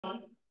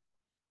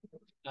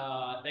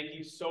Thank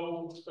you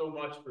so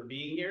much for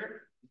being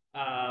here.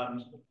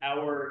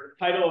 Our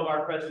title of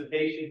our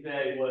presentation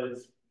today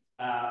was,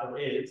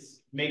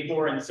 is Make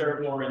More and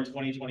Serve More in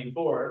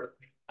 2024.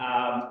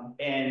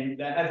 And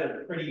that has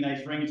a pretty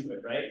nice ring to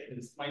it, right?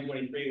 Because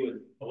 2023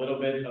 was a little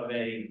bit of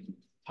a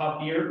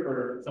tough year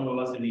for some of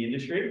us in the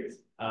industry.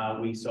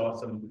 We saw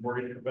some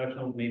mortgage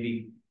professionals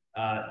maybe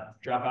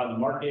drop out of the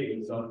market.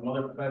 We saw some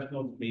other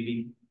professionals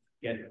maybe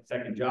get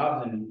second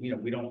jobs, and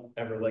we don't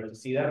ever like to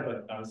see that,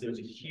 but obviously there was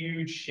a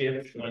huge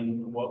shift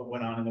in what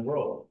went on in the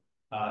world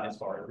as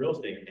far as real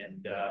estate,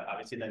 and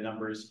obviously the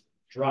numbers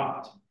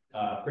dropped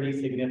pretty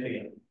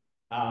significantly.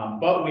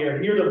 But we are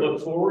here to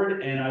look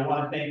forward, and I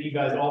want to thank you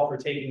guys all for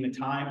taking the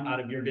time out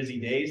of your busy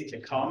days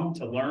to come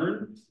to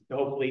learn, to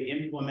hopefully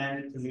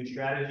implement some new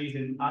strategies,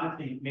 and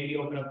honestly maybe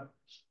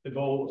the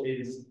goal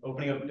is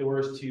opening up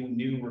doors to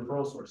new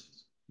referral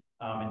sources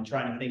and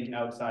trying to think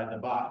outside the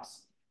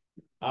box.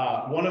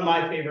 One of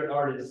my favorite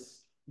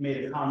artists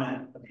made a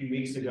comment a few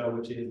weeks ago,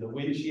 which is the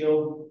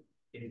windshield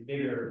is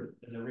bigger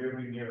than the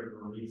rearview mirror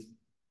for a reason,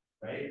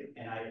 right?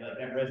 And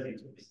that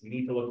resonates with me. We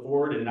need to look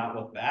forward and not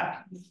look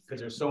back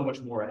because there's so much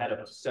more ahead of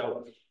us.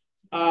 So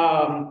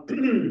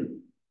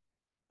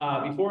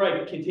before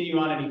I continue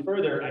on any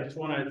further, I just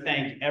want to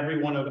thank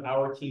every one of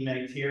our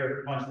teammates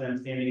here, a bunch of them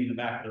standing in the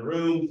back of the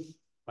room.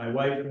 My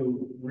wife,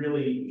 who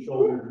really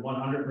shouldered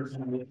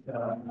 100% of it.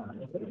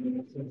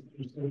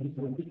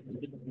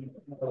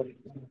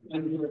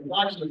 And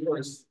watching, of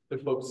course, the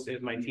folks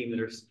in my team that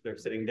are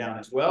sitting down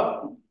as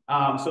well.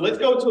 So let's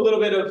go to a little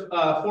bit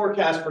of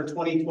forecast for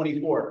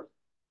 2024.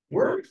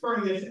 We're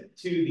referring this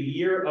to the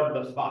year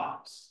of the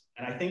fives.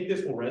 And I think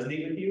this will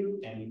resonate with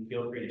you, and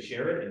feel free to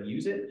share it and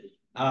use it.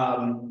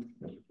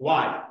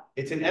 Why?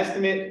 It's an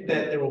estimate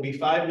that there will be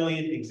 5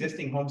 million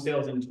existing home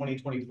sales in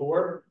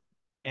 2024.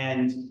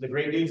 And the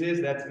great news is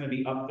that's going to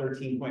be up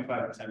 13.5% in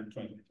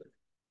 2023,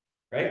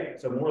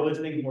 right? So more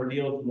listings, more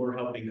deals, more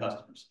helping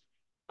customers.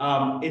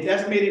 It's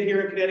estimated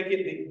here in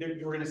Connecticut that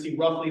we're going to see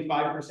roughly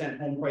 5%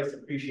 home price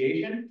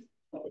appreciation,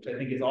 which I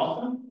think is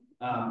awesome.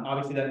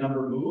 Obviously, that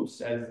number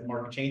moves as the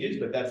market changes,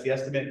 but that's the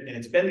estimate, and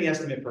it's been the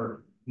estimate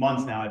for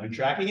months now. I've been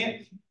tracking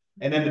it.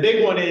 And then the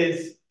big one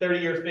is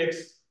 30-year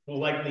fixed will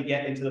likely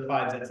get into the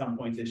fives at some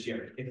point this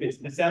year. If it's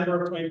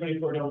December of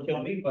 2024, don't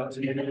kill me, but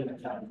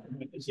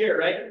this year,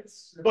 right?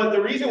 But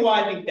the reason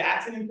why I think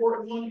that's an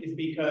important one is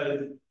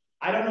because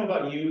I don't know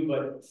about you,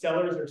 but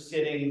sellers are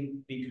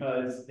sitting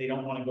because they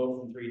don't want to go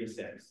from 3 to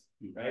 6,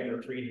 right?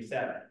 Or 3 to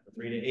 7, or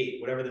 3 to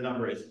 8, whatever the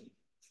number is.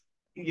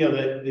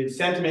 The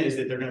sentiment is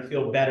that they're going to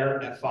feel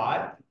better at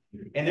 5.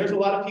 And there's a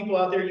lot of people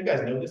out there, you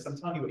guys know this, I'm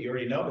telling you what you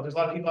already know, but there's a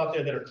lot of people out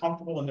there that are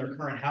comfortable in their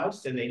current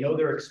house, and they know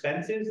their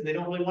expenses, and they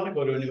don't really want to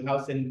go to a new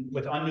house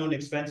with unknown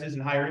expenses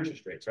and higher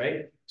interest rates,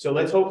 right? So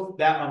let's hope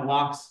that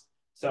unlocks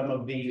some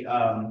of the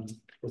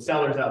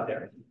sellers out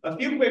there. A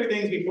few quick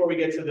things before we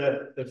get to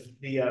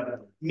the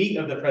meat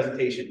of the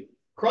presentation.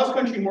 Cross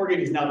Country Mortgage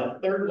is now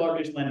the 3rd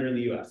largest lender in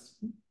the US.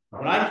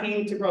 When I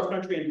came to Cross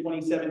Country in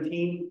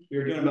 2017, we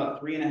were doing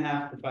about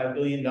 $3.5 to $5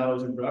 billion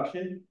in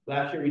production.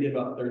 Last year, we did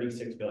about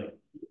 $36 billion.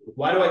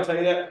 Why do I tell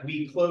you that?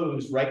 We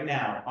close right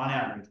now, on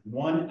average,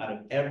 1 out of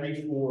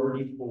every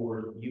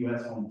 44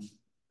 US homes.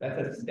 That's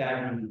a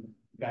staggering,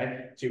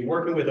 okay? So you're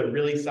working with a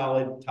really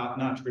solid,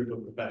 top-notch group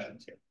of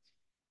professionals here.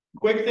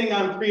 Quick thing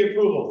on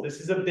pre-approvals.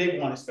 This is a big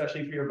one,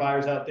 especially for your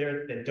buyers out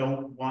there that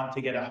don't want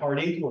to get a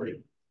hard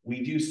inquiry.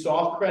 We do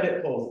soft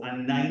credit pulls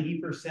on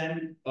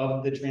 90%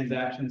 of the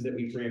transactions that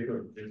we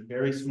pre-approve. There's a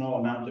very small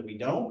amount that we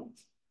don't,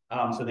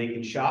 so they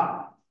can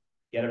shop,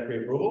 get a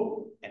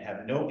pre-approval, and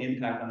have no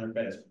impact on their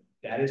credit score.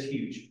 That is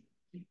huge.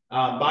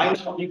 Buy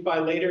now,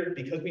 refi later,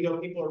 because we know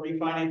people are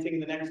refinancing in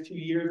the next 2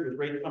 years with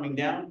rates coming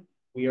down.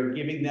 We are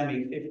giving them a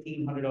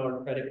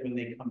 $1,500 credit when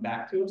they come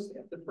back to us. They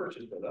have to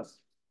purchase with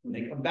us. When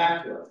they come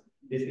back to us,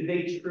 this is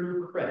a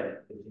true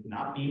credit. This is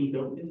not being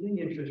built into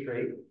the interest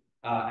rate.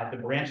 At the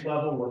branch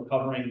level, we're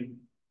covering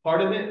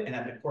part of it, and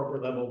at the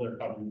corporate level, they're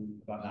covering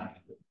about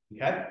 900.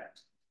 Okay.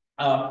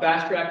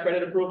 Fast track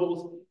credit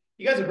approvals.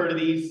 You guys have heard of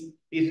these.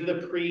 These are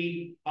the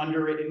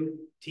pre-underwritten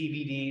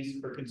TVDs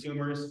for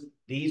consumers.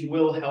 These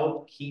will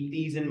help keep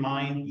these in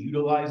mind,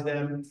 utilize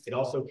them. It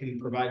also can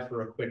provide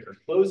for a quicker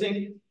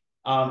closing.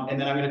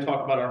 And then I'm going to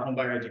talk about our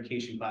homebuyer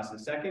education class in a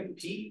second.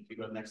 Pete, if you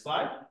go to the next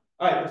slide.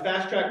 All right, the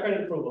fast track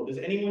credit approval. Does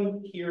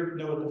anyone here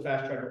know what the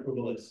fast track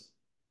approval is?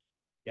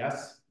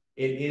 Yes.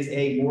 It is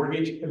a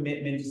mortgage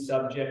commitment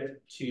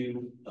subject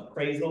to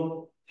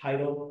appraisal,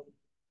 title,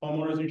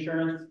 homeowners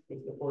insurance.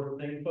 What's the 4th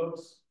thing,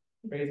 folks?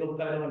 Appraisal,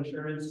 title,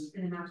 insurance,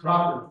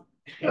 property.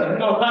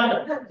 No,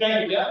 contract.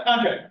 Thank you. Yeah,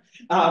 contract.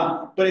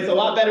 But it's a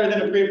lot better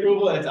than a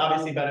pre-approval, and it's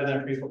obviously better than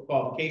a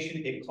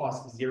pre-qualification. It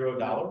costs $0.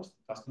 The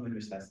customer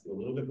just has to do a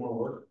little bit more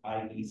work,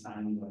 i.e.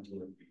 signing one, 2,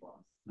 or 3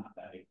 forms. Not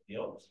that big a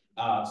deal.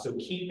 So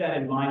keep that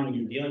in mind when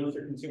you're dealing with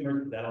your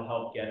consumers. That'll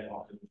help get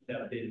offers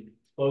accepted,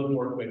 close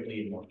more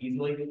quickly and more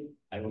easily.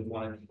 I would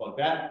want to plug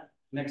that.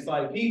 Next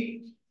slide,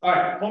 Pete. All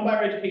right,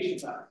 homebuyer education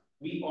class.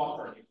 We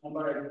offer a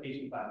homebuyer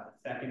education class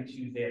the 2nd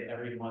Tuesday of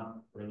every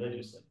month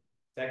religiously.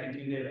 2nd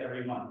Tuesday of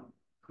every month.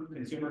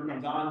 Consumer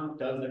comes on,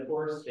 does the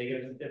course, they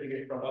get a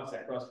certificate from us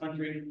at cross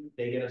country,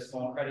 they get a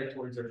small credit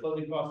towards their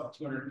closing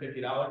cost of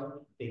 $250.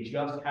 They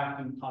just have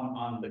to come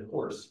on the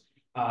course.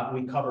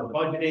 We cover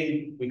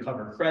budgeting, we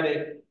cover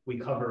credit, we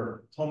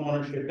cover home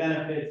ownership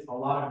benefits, a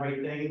lot of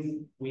great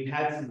things. We've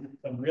had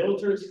some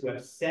realtors who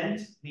have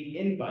sent the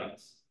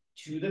invites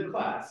to the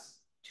class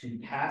to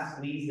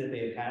past leads that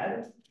they've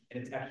had,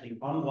 and it's actually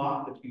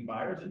unlocked a few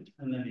buyers and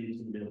turned them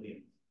into real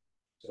deals.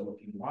 So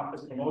if you want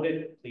this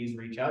promoted, please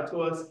reach out to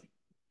us.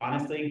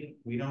 Honestly,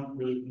 we don't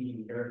really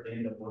even care if they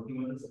end up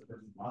working with us if we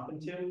want them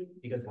to,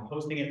 because we're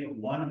hosting it for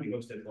one, we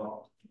host it for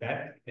all,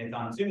 okay? And it's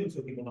on Zoom,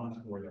 so people don't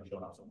have to worry about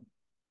showing up.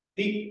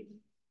 Deep.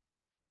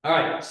 All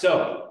right,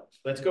 so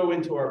let's go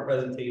into our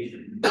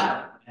presentation.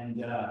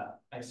 And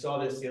I saw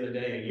this the other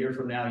day. A year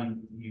from now,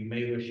 you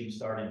may wish you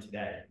started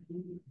today.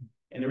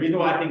 And the reason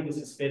why I think this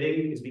is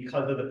fitting is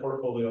because of the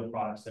portfolio of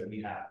products that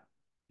we have.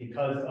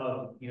 Because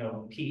of, you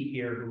know, Pete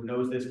here, who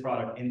knows this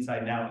product inside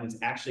and out, and is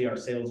actually our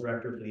sales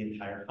director for the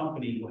entire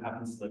company, who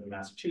happens to live in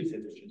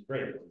Massachusetts, which is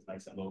great. It's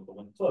nice and local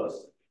and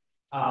close.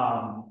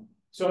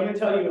 So I'm going to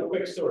tell you a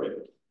quick story.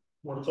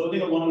 We're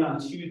closing a loan on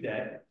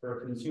Tuesday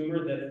for a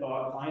consumer that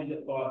thought, client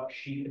that thought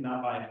she could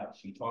not buy a house.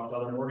 She talked to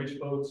other mortgage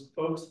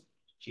folks.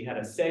 She had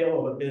a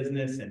sale of a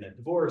business and a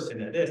divorce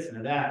and a this and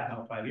a that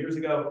about 5 years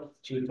ago.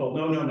 She was told,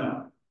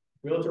 no.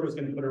 Realtor was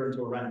going to put her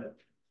into a rental.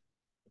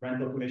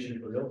 Rental commission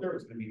for realtor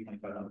was going to be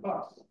 $2,500.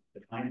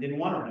 The client didn't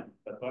want to rent,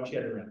 but thought she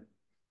had to rent.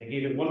 They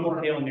gave it one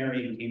more Hail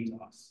Mary and came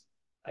to us.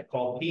 I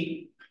called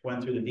Pete,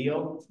 went through the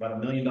deal. It's about $1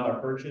 million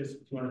purchase,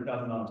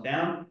 $200,000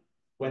 down.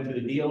 Went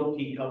through the deal.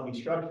 Pete helped me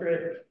structure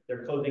it.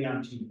 They're closing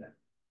on Tuesday.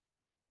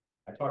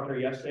 I talked to her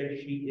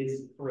yesterday. She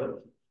is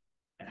thrilled.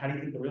 And how do you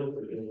think the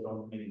realtor is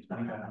from maybe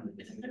 $2,500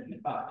 to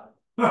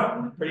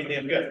 $75? Pretty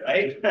damn good,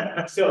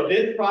 right? So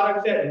this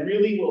product set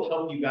really will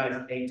help you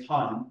guys a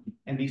ton.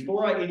 And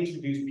before I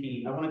introduce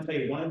Pete, I want to tell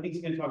you one of the things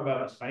he's going to talk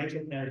about is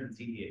financial planners and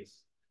CPAs.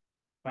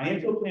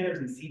 Financial planners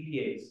and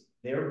CPAs,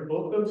 their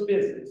book of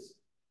business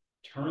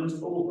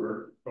turns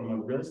over from a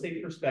real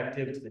estate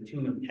perspective to the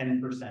tune of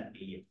 10%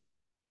 a year.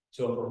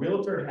 So if a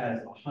realtor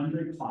has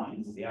 100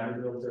 clients, the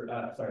average realtor,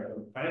 a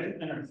financial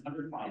planner has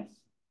 100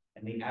 clients,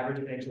 and the average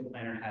financial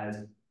planner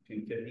has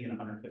between 50 and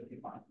 150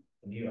 clients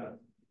in the US.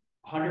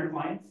 100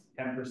 clients,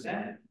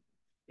 10%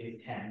 is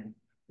 10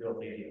 real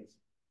estate deals.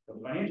 So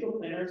financial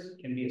planners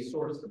can be a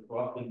source of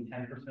roughly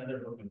 10% of their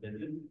book of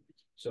business.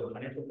 So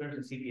financial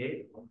planners and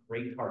CPA are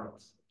great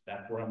targets.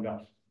 That's where I'm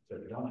going. So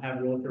if you don't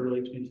have realtor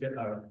relationships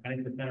or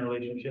financial planner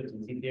relationships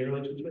and CPA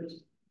relationships,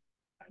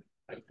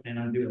 I plan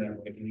on doing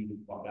that if you need to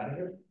walk out of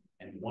here.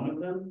 And one of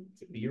them is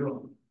to be your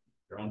own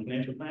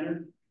financial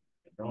planner,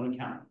 your own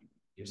accountant.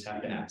 You just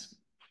have to ask.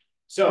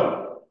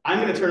 So I'm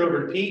going to turn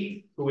over to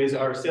Pete, who is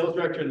our sales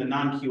director in the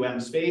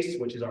non-QM space,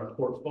 which is our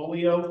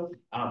portfolio.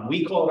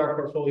 We call it our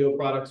portfolio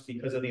products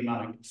because of the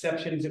amount of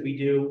exceptions that we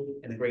do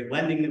and the great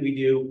lending that we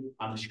do.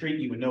 On the street,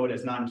 you would know it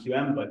as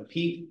non-QM, but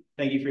Pete,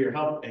 thank you for your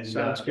help. And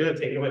sounds good.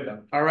 Take it away,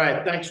 though. All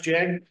right. Thanks,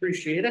 Jag.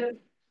 Appreciate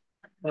it.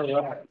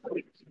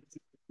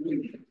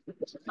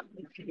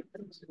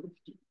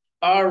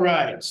 All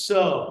right.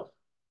 So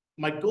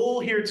my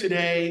goal here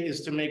today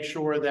is to make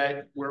sure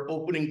that we're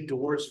opening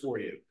doors for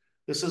you.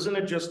 This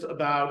isn't just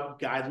about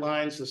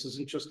guidelines. This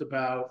isn't just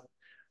about,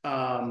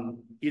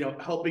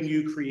 helping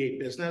you create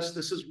business.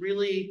 This is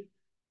really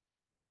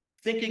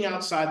thinking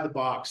outside the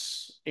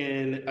box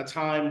in a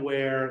time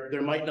where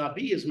there might not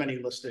be as many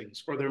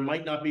listings or there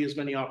might not be as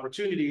many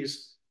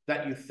opportunities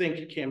that you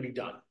think can be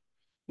done.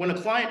 When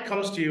a client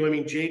comes to you, I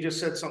mean, Jay just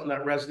said something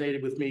that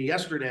resonated with me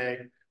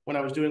yesterday when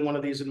I was doing one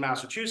of these in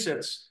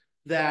Massachusetts,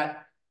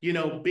 that,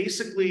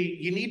 basically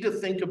you need to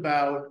think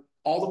about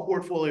all the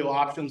portfolio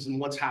options and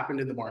what's happened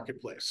in the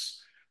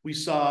marketplace. We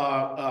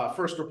saw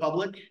First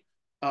Republic,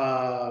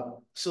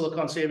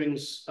 Silicon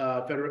Savings,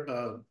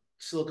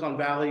 Silicon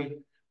Valley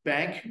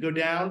Bank go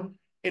down.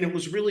 And it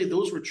was really,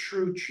 those were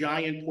true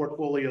giant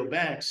portfolio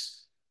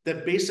banks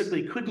that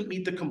basically couldn't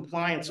meet the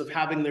compliance of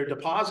having their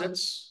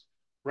deposits,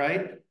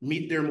 right,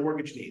 meet their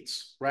mortgage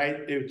needs, right?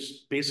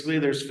 It's basically,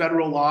 there's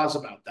federal laws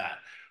about that.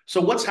 So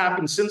what's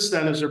happened since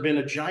then is there's been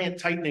a giant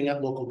tightening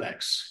at local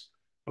banks.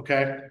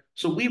 Okay,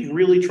 so we've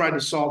really tried to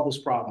solve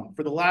this problem.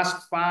 For the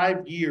last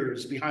 5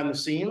 years behind the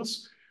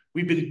scenes,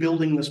 we've been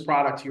building this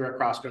product here at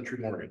Cross Country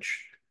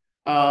Mortgage.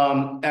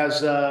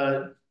 As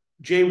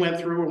Jay went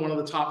through, we're one of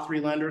the top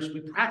 3 lenders.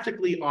 We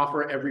practically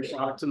offer every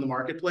product in the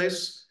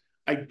marketplace.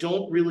 I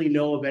don't really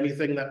know of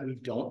anything that we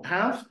don't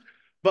have.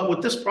 But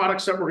with this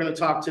product set we're going to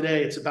talk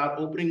today, it's about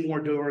opening more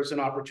doors and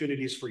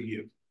opportunities for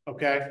you.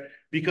 Okay,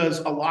 because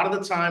a lot of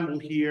the time we'll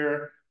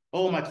hear,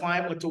 oh, my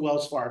client went to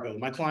Wells Fargo.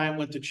 My client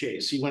went to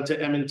Chase. He went to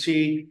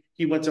M&T.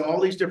 He went to all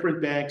these different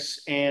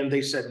banks, and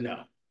they said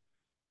no.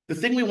 The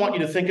thing we want you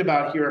to think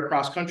about here at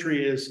Cross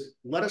Country is,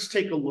 let us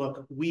take a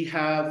look. We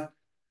have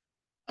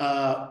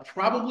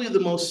probably the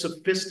most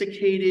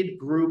sophisticated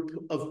group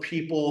of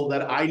people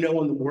that I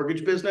know in the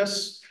mortgage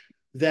business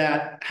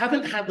that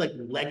haven't had like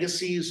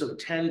legacies of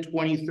 10,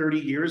 20, 30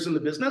 years in the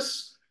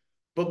business,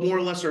 but more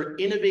or less are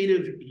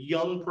innovative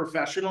young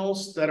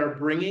professionals that are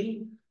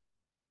bringing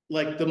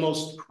like the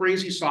most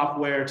crazy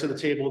software to the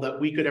table that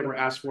we could ever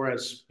ask for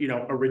as,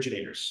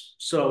 originators.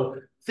 So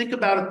think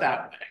about it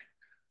that way.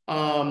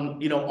 All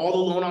the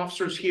loan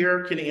officers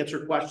here can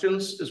answer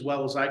questions as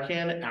well as I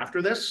can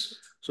after this.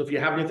 So if you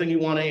have anything you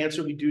want to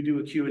answer, we do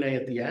a Q&A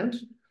at the end.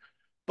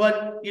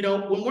 But,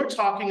 when we're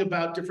talking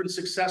about different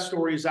success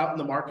stories out in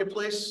the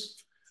marketplace,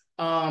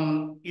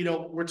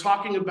 we're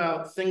talking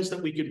about things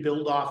that we could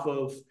build off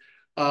of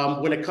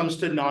when it comes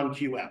to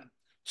non-QM.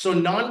 So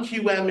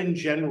non-QM in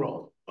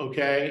general,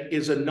 okay,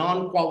 is a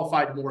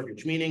non-qualified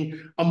mortgage,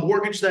 meaning a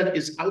mortgage that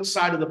is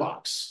outside of the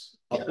box,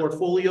 a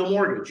portfolio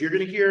mortgage. You're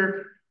going to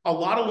hear a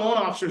lot of loan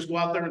officers go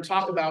out there and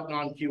talk about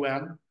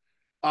non-QM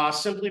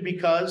simply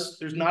because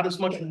there's not as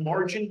much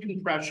margin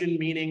compression,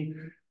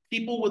 meaning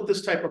people with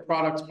this type of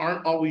product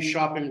aren't always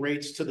shopping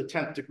rates to the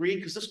 10th degree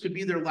because this could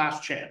be their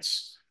last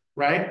chance,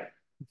 right?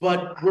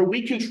 But where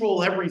we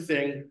control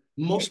everything,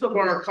 most of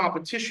our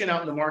competition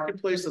out in the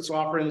marketplace that's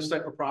offering this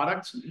type of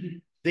product,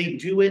 they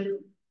do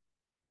it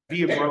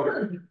via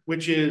broker,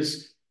 which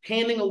is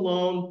handing a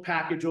loan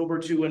package over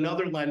to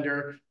another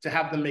lender to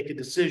have them make a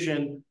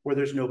decision where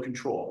there's no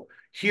control.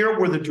 Here,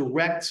 we're the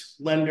direct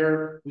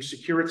lender. We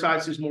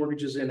securitize these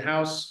mortgages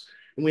in-house,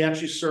 and we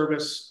actually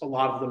service a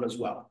lot of them as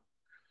well.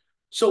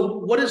 So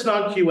what is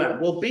non-QM?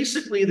 Well,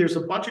 basically, there's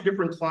a bunch of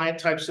different client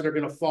types that are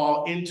going to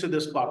fall into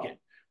this bucket.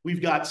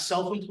 We've got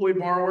self-employed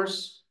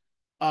borrowers,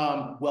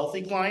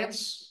 wealthy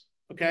clients,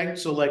 okay?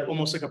 So like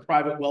almost like a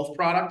private wealth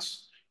product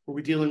where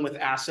we're dealing with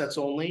assets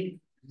only.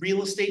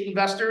 Real estate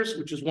investors,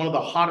 which is one of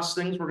the hottest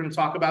things we're going to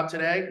talk about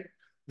today,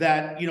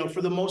 that,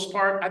 for the most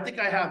part, I think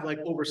I have like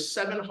over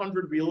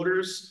 700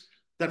 realtors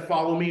that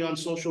follow me on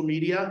social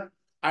media.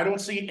 I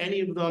don't see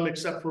any of them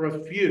except for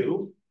a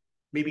few,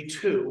 maybe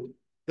two,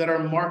 that are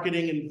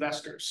marketing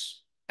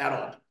investors at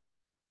all.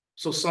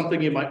 So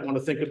something you might want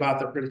to think about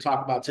that we're going to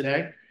talk about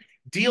today.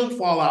 Deal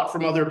fallout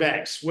from other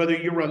banks, whether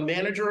you're a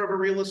manager of a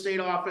real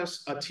estate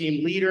office, a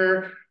team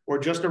leader, or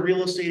just a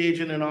real estate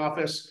agent in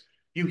office,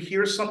 you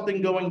hear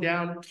something going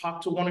down,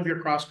 talk to one of your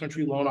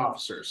cross-country loan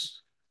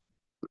officers.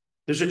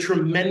 There's a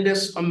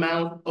tremendous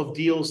amount of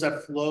deals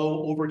that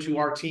flow over to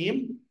our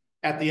team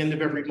at the end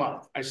of every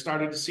month. I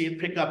started to see it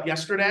pick up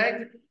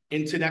yesterday.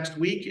 Into next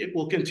week, it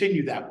will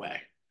continue that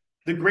way.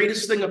 The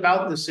greatest thing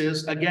about this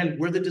is, again,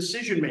 we're the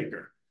decision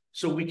maker,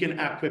 so we can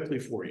act quickly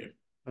for you,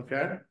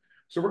 okay?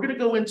 So we're going to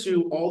go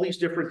into all these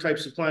different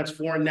types of clients,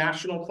 foreign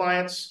national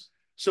clients,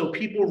 so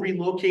people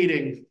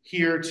relocating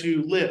here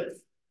to live.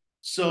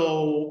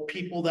 So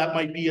people that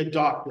might be a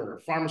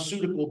doctor,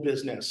 pharmaceutical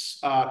business,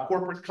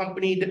 corporate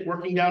company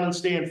working down in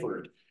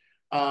Stanford,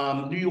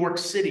 New York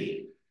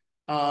City.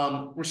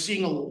 We're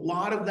seeing a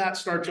lot of that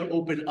start to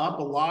open up.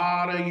 A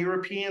lot of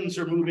Europeans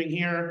are moving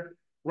here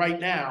right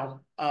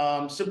now.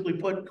 Simply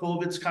put,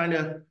 COVID's kind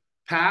of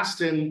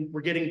passed and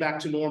we're getting back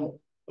to normal,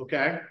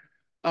 okay?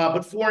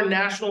 But foreign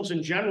nationals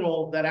in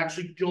general that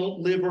actually don't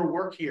live or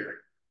work here,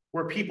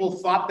 where people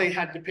thought they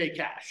had to pay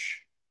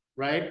cash,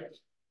 right?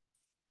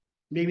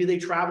 Maybe they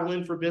travel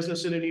in for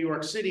business in New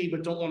York City,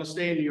 but don't want to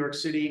stay in New York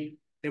City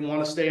and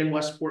want to stay in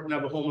Westport and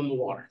have a home in the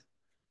water,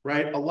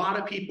 right? A lot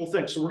of people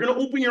think. So we're going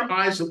to open your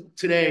eyes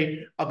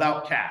today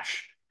about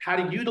cash, how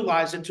to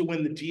utilize it to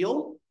win the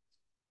deal,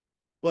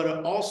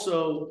 but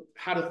also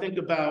how to think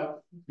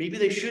about maybe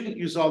they shouldn't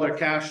use all their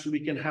cash so we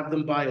can have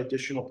them buy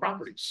additional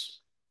properties,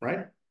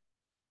 right?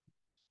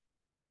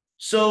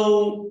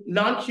 So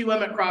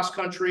non-QM at Cross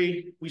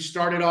Country, we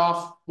started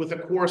off with a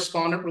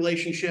correspondent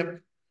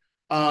relationship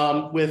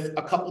with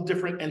a couple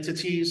different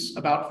entities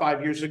about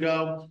 5 years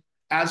ago.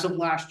 As of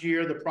last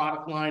year, the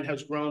product line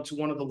has grown to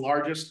one of the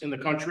largest in the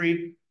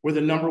country. We're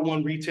the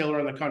 #1 retailer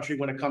in the country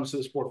when it comes to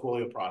this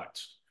portfolio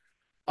product.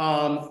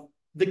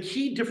 The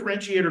key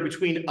differentiator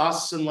between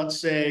us and, let's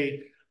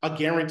say, a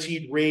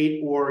guaranteed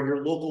rate or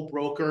your local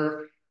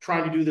broker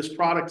trying to do this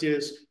product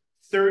is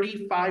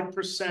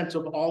 35%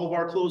 of all of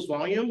our closed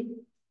volume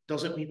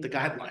doesn't meet the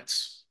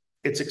guidelines.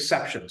 It's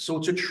exception. So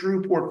it's a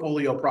true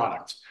portfolio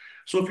product.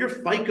 So if your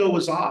FICO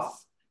was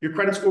off, your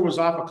credit score was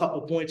off a couple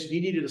points, and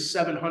you needed a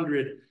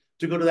 700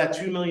 to go to that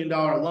 $2 million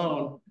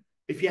loan,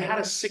 if you had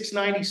a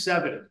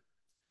 697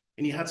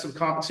 and you had some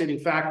compensating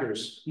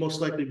factors, most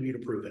likely we'd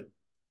approve it,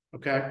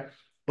 okay?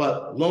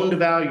 But loan to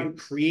value,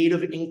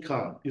 creative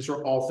income, these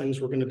are all things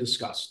we're going to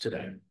discuss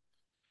today.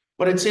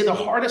 But I'd say the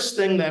hardest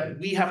thing that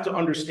we have to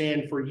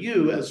understand for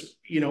you as,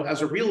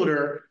 as a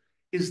realtor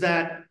is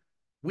that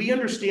we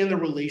understand the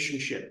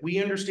relationship.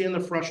 We understand the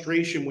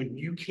frustration when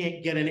you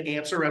can't get an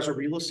answer as a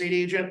real estate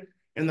agent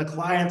and the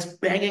client's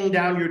banging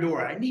down your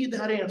door. I need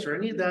that answer. I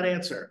need that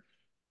answer.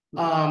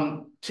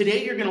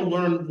 Today, you're going to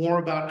learn more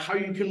about how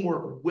you can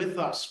work with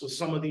us with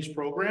some of these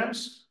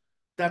programs.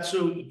 That's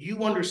so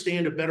you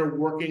understand a better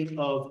working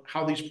of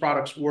how these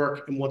products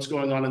work and what's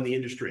going on in the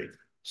industry,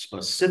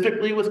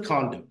 specifically with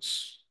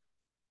condos.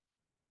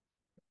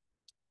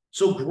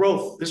 So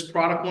growth, this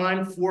product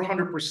line,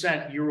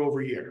 400% year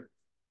over year.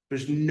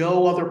 There's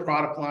no other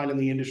product line in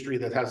the industry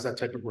that has that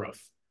type of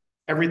growth.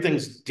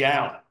 Everything's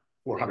down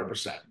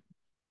 400%.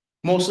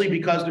 mostly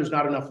because there's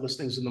not enough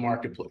listings in the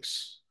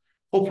marketplace.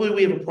 Hopefully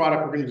we have a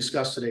product we're going to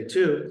discuss today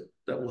too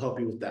that will help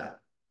you with that.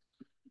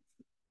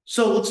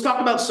 So let's talk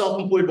about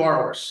self-employed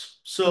borrowers.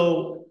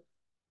 So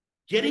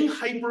getting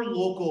hyper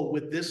local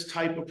with this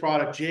type of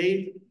product,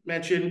 Jay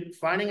mentioned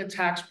finding a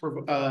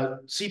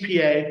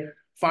CPA,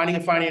 finding a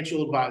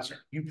financial advisor.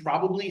 You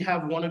probably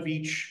have one of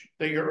each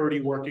that you're already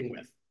working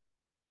with.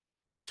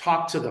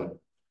 Talk to them.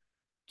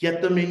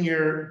 Get them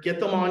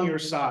on your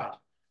side.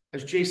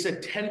 As Jay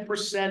said,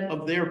 10%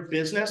 of their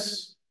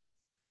business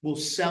will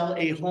sell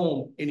a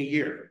home in a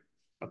year.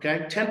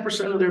 Okay,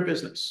 10% of their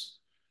business.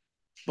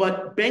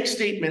 But bank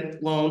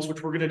statement loans,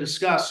 which we're going to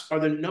discuss, are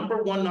the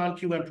 #1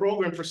 non-QM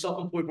program for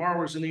self-employed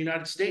borrowers in the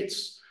United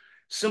States.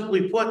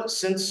 Simply put,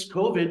 since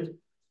COVID,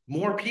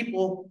 more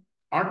people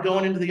aren't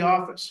going into the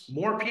office.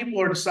 More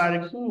people are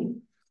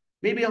deciding,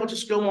 maybe I'll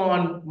just go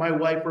on my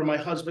wife or my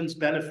husband's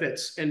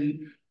benefits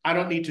and I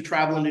don't need to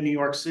travel into New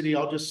York City.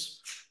 I'll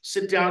just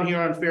sit down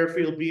here on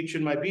Fairfield Beach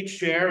in my beach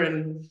chair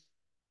and,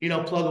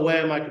 plug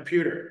away on my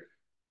computer.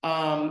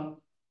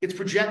 It's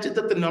projected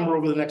that the number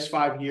over the next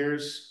 5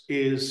 years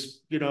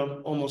is,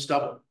 almost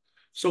double.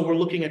 So we're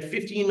looking at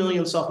 15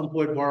 million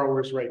self-employed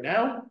borrowers right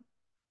now,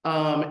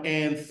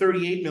 and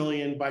 38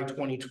 million by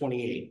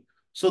 2028.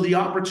 So the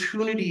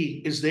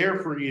opportunity is there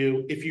for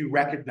you if you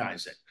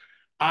recognize it.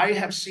 I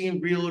have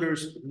seen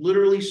realtors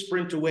literally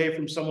sprint away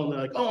from someone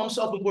like, oh, I'm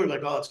self-employed,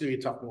 like, oh, it's gonna be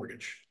a tough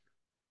mortgage.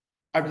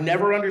 I've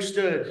never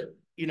understood,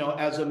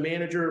 as a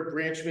manager,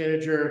 branch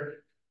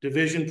manager,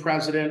 division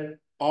president,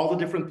 all the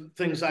different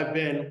things I've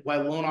been, why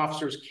loan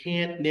officers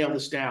can't nail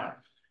this down.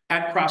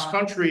 At Cross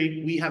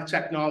Country, we have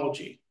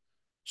technology.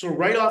 So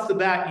right off the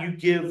bat, you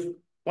give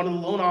one of the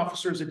loan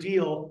officers a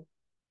deal.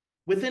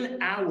 Within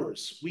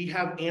hours, we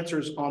have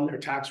answers on their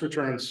tax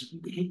returns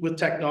with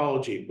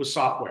technology, with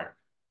software.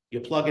 You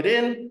plug it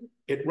in,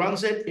 it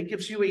runs it, it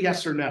gives you a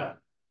yes or no.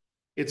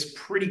 It's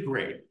pretty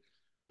great.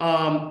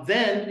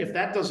 Then if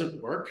that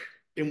doesn't work,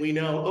 and we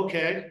know,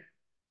 okay,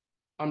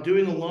 I'm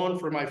doing a loan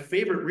for my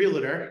favorite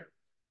realtor,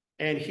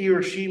 and he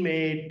or she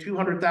made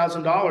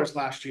 $200,000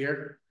 last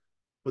year,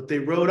 but they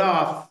wrote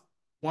off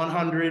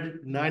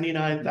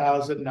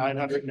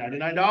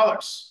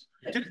 $199,999.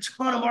 Did a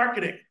ton of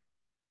marketing,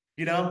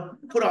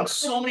 put on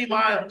so many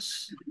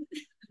miles,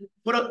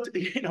 put on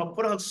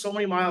so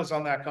many miles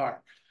on that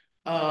car.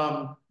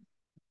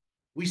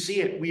 We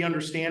see it, we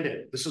understand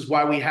it. This is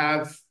why we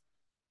have,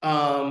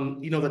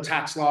 the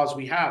tax laws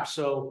we have.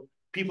 So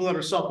people that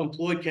are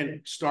self-employed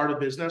can start a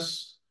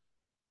business,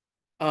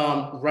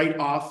 write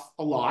off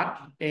a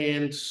lot,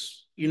 and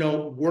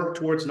work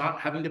towards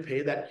not having to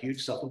pay that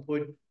huge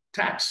self-employed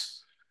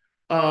tax.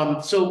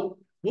 So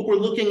what we're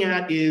looking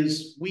at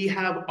is we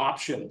have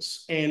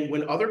options, and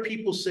when other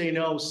people say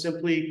no,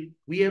 simply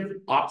we have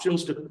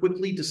options to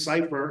quickly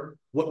decipher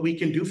what we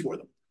can do for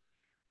them.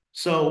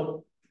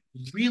 So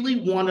really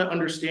want to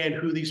understand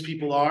who these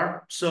people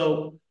are.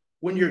 So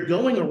when you're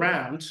going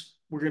around,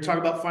 we're going to talk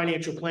about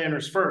financial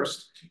planners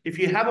first. If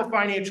you have a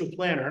financial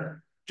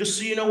planner, just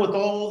so you know, with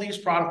all these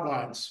product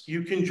lines,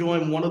 you can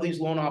join one of these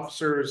loan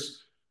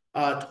officers,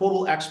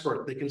 total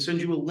expert. They can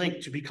send you a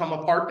link to become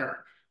a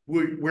partner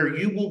where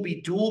you will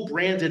be dual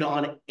branded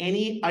on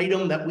any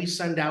item that we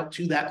send out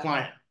to that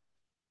client.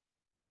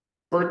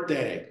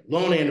 Birthday,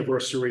 loan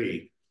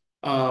anniversary.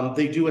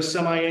 They do a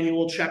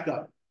semi-annual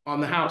checkup on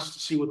the house to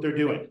see what they're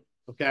doing,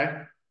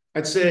 okay?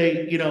 I'd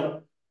say,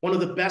 one of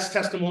the best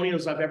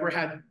testimonials I've ever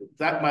had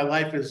that in my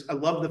life is I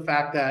love the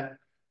fact that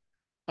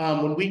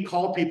when we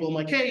call people, I'm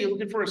like, hey, you're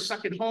looking for a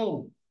second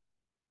home.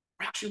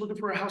 We're actually looking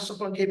for a house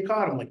up on Cape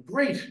Cod. I'm like,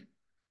 great. I'm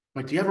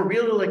like, do you have a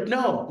realtor? Like,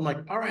 no. I'm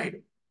like, all right.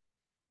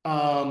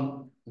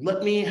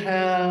 Let me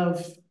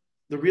have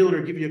the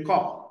realtor give you a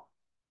call.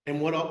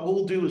 And what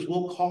we'll do is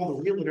we'll call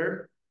the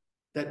realtor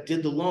that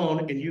did the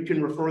loan, and you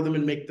can refer them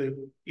and make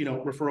the,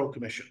 referral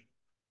commission.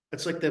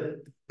 That's like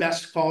the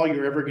best call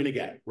you're ever going to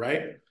get,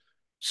 right?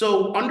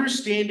 So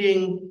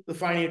understanding the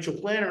financial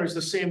planner is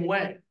the same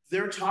way.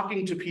 They're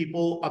talking to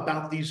people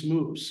about these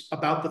moves,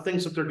 about the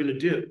things that they're going to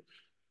do.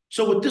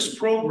 So with this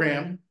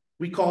program,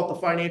 we call it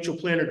the Financial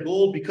Planner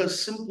Gold,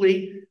 because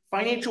simply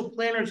financial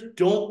planners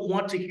don't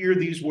want to hear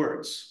these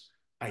words.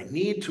 I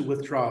need to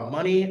withdraw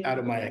money out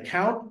of my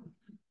account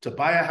to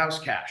buy a house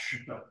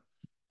cash.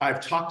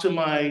 I've talked to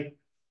my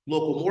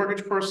local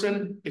mortgage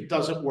person. It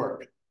doesn't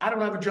work. I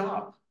don't have a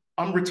job.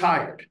 I'm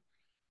retired.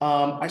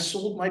 I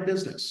sold my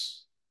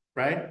business,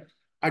 right?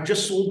 I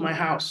just sold my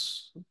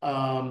house.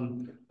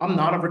 I'm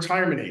not of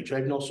retirement age. I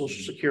have no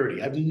social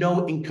security. I have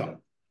no income.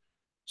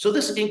 So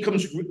this income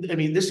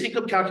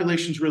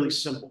calculation is really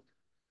simple.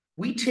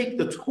 We take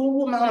the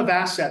total amount of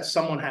assets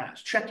someone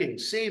has, checking,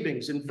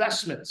 savings,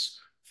 investments,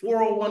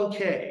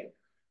 401k,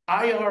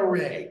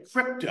 IRA,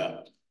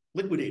 crypto,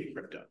 liquidated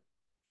crypto.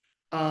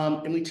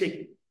 And we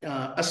take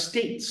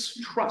estates,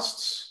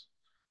 trusts,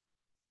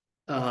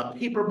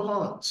 paper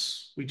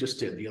bonds. We just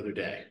did the other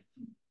day.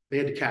 They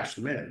had to cash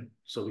them in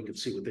so we could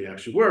see what they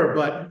actually were.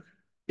 But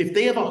if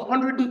they have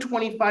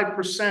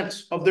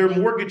 125% of their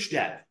mortgage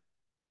debt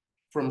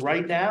from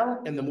right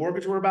now and the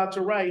mortgage we're about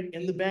to write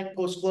in the bank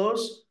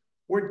post-close,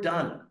 We're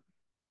done.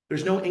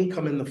 There's no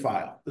income in the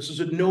file. This is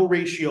a no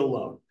ratio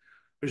loan.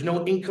 There's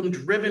no income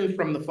driven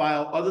from the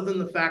file other than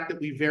the fact that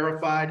we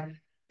verified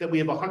that we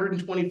have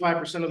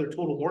 125% of their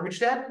total mortgage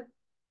debt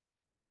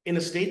in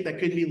a state that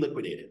couldn't be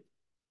liquidated.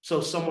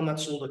 So someone that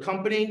sold a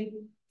company,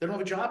 they don't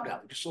have a job now,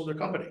 they just sold their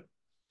company.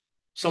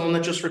 Someone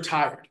that just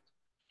retired.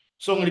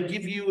 So I'm going to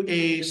give you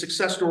a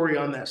success story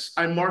on this.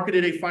 I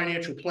marketed a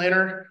financial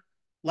planner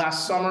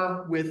last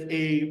summer with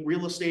a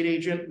real estate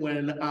agent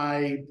when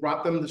I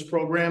brought them this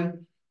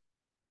program.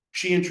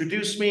 She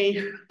introduced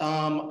me.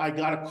 I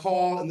got a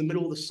call in the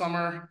middle of the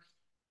summer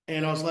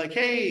and I was like,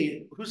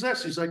 hey, who's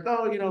this? He's like,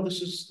 oh, you know,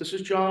 this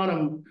is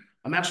John.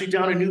 I'm actually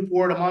down in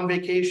Newport. I'm on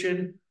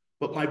vacation,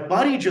 but my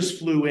buddy just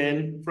flew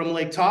in from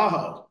Lake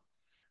Tahoe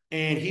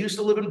and he used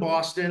to live in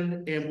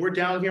Boston and we're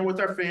down here with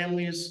our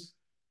families,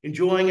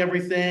 enjoying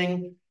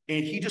everything.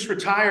 And he just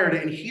retired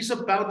and he's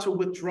about to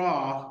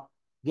withdraw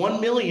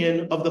 1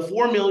 million of the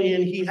 4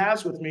 million he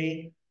has with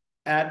me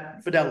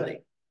at Fidelity.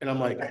 And I'm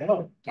like,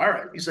 oh, all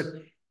right. He's like,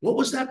 what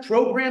was that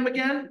program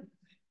again?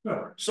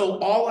 So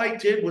all I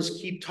did was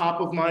keep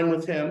top of mind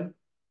with him,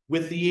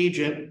 with the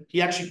agent.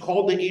 He actually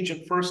called the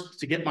agent first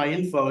to get my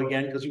info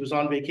again because he was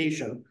on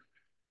vacation.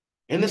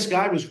 And this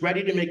guy was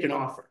ready to make an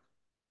offer.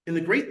 And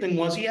the great thing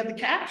was he had the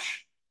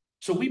cash.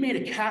 So we made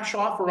a cash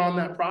offer on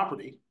that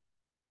property.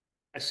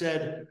 I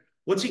said,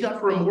 what's he got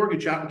for a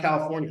mortgage out in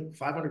California?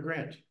 500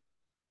 grand.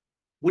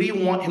 What do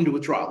you want him to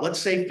withdraw? Let's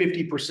say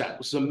 50%.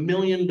 This is $1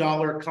 million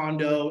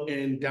condo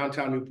in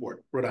downtown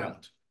Newport, Rhode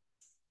Island.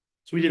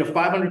 So we did a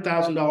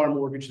 $500,000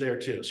 mortgage there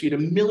too. So he had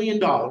 $1 million.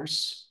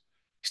 He's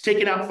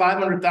taken out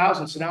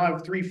 500,000. So now I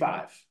have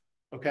 3.5.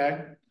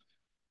 Okay.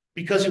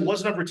 Because he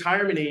wasn't of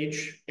retirement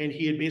age and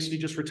he had basically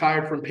just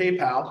retired from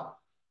PayPal.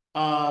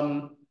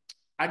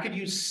 I could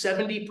use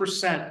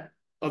 70%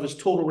 of his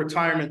total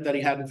retirement that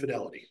he had in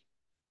Fidelity.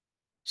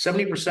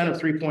 70%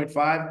 of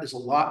 3.5 is a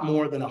lot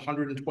more than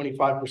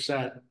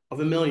 125% of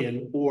 $1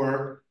 million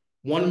or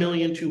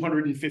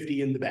 1,250,000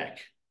 in the bank.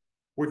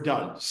 We're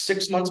done.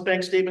 6 months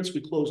bank statements,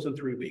 we closed in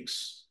 3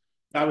 weeks.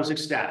 I was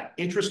ecstatic.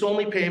 Interest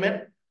only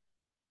payment.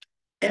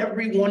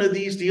 Every one of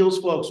these deals,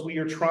 folks, we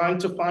are trying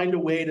to find a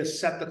way to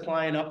set the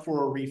client up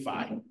for a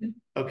refi.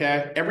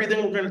 Okay.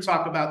 Everything we're going to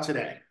talk about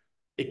today.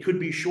 It could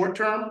be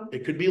short-term,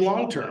 it could be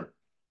long-term.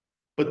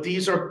 But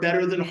these are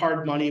better than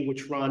hard money,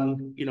 which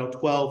run,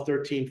 12,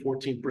 13,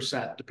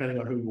 14%, depending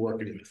on who you're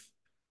working with.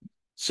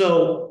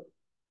 So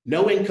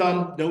no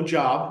income, no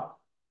job,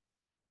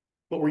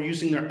 but we're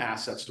using their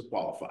assets to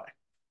qualify.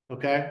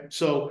 Okay.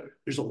 So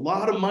there's a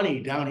lot of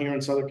money down here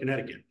in Southern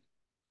Connecticut.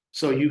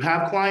 So you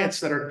have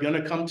clients that are going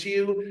to come to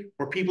you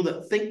or people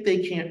that think they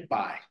can't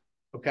buy.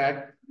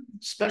 Okay.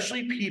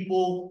 Especially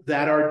people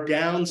that are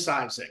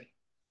downsizing.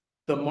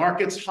 The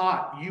market's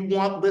hot. You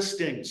want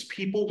listings.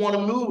 People want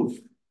to move.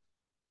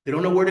 They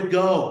don't know where to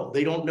go.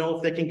 They don't know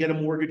if they can get a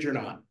mortgage or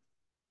not.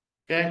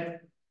 Okay.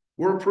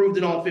 We're approved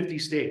in all 50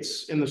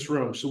 states in this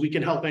room, so we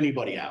can help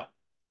anybody out.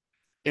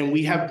 And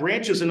we have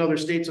branches in other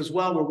states as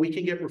well where we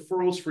can get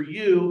referrals for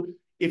you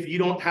if you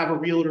don't have a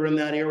realtor in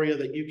that area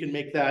that you can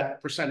make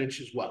that percentage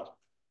as well.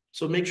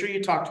 So make sure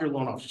you talk to your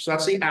loan officer. So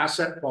that's the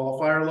asset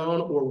qualifier loan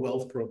or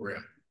wealth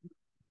program.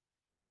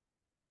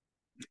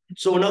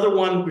 So another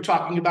one, we're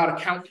talking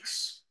about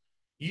accountants.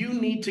 You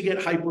need to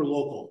get hyper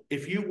local.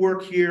 If you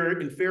work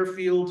here in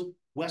Fairfield,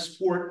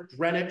 Westport,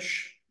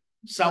 Greenwich,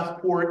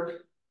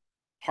 Southport,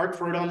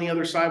 Hartford on the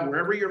other side,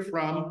 wherever you're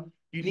from,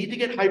 you need to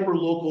get hyper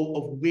local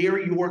of where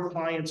your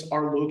clients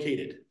are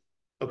located.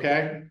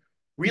 Okay.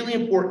 Really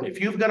important.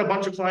 If you've got a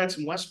bunch of clients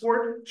in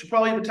Westport, you should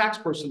probably have a tax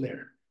person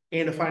there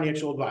and a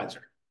financial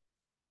advisor.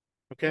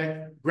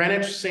 Okay.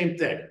 Greenwich, same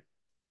thing.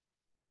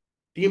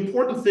 The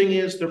important thing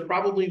is they're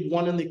probably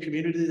one in the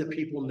community that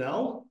people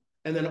know.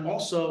 And then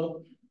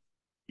also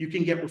you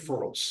can get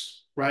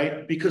referrals,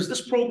 right? Because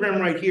this program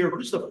right here,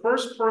 who's the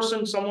first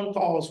person someone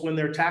calls when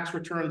their tax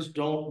returns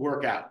don't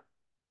work out?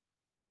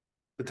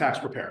 The tax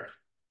preparer,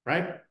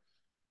 right?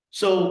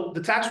 So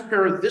the tax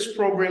preparer, this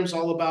program is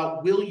all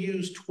about, we'll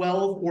use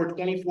 12 or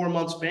 24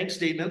 months bank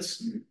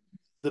statements,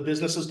 the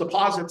business's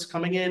deposits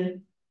coming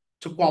in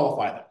to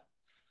qualify them.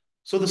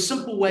 So the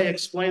simple way to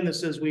explain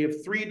this is we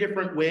have 3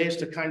 different ways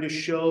to kind of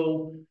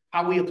show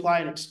how we apply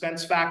an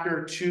expense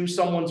factor to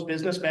someone's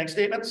business bank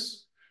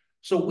statements.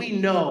 So we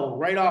know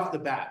right off the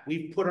bat,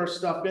 we've put our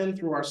stuff in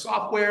through our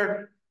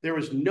software. There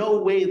is no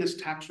way this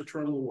tax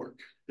return will work.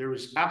 There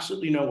is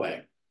absolutely no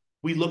way.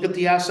 We look at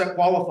the asset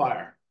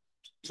qualifier.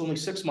 It's only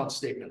 6 month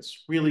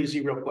statements, real easy,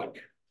 real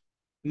quick.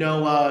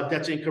 No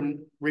debt to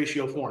income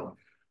ratio form.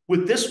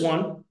 With this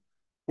one,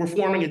 we're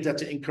forming a debt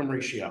to income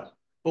ratio.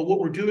 But what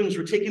we're doing is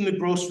we're taking the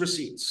gross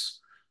receipts.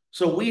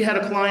 So we had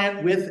a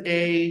client with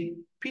a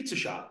pizza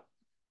shop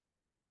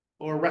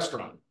or a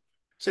restaurant.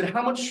 Said,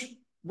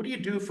 what do you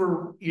do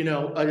for,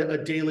 a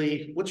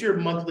daily, what's your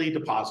monthly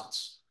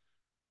deposits?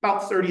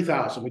 About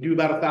 30,000. We do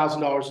about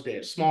 $1,000 a day,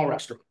 a small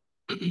restaurant.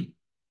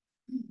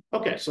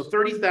 Okay, so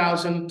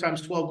 30,000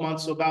 times 12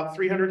 months, so about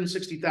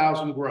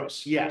 360,000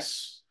 gross.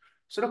 Yes. I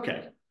said,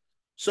 okay.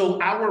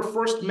 So our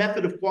first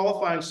method of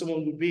qualifying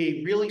someone would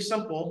be really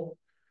simple.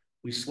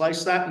 We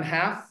slice that in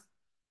half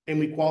and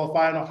we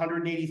qualify on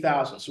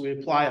 180,000. So we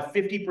apply a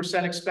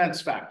 50%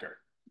 expense factor.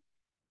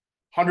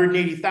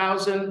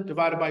 180,000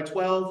 divided by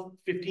 12,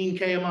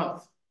 15K a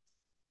month.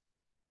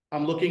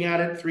 I'm looking at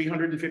it,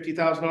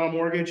 $350,000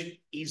 mortgage,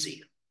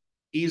 easy,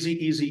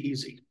 easy, easy,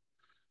 easy.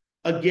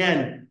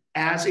 Again,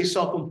 as a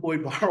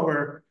self-employed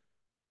borrower,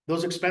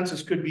 those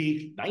expenses could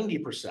be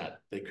 90%.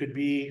 They could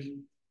be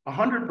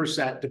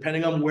 100%,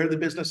 depending on where the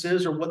business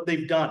is or what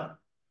they've done.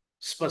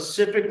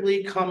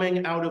 Specifically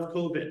coming out of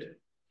COVID,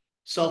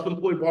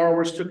 self-employed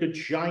borrowers took a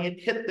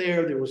giant hit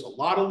there. There was a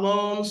lot of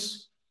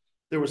loans.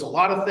 There was a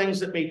lot of things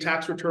that made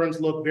tax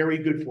returns look very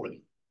good for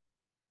them.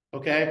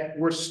 Okay,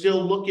 we're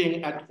still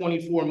looking at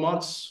 24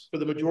 months for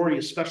the majority,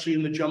 especially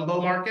in the jumbo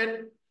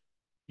market.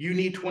 You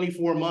need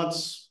 24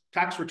 months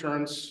tax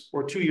returns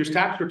or 2 years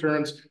tax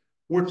returns.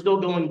 We're still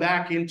going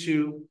back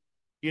into,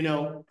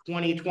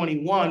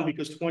 2021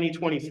 because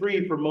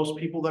 2023 for most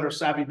people that are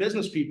savvy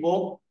business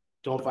people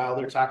don't file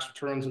their tax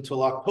returns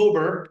until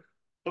October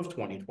of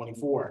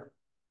 2024.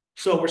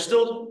 So we're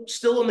still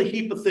in the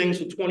heap of things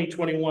with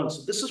 2021.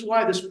 So this is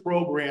why this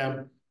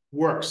program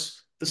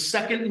works. The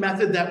second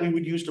method that we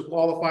would use to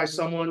qualify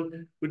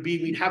someone would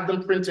be we'd have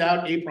them print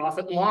out a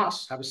profit and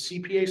loss, have a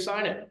CPA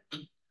sign it.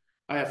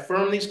 I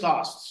affirm these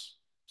costs.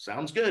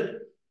 Sounds good.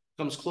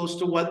 Comes close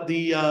to what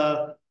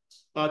the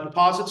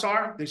deposits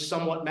are. They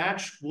somewhat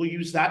match. We'll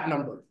use that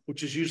number,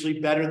 which is usually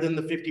better than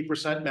the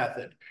 50%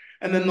 method.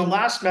 And then the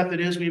last method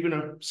is we have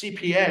a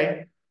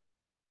CPA.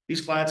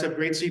 These clients have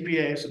great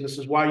CPAs, and this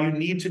is why you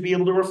need to be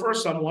able to refer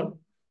someone.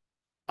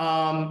 The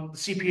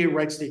CPA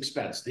writes the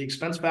expense. The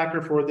expense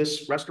factor for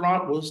this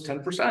restaurant was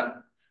 10%.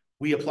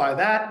 We apply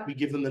that, we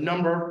give them the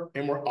number,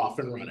 and we're off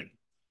and running.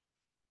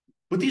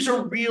 But these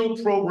are real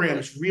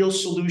programs, real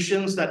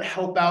solutions that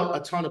help out a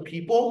ton of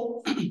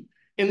people.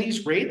 And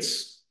these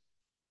rates,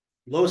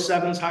 low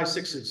 7s, high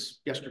 6s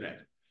yesterday.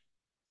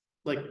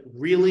 Like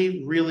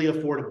really, really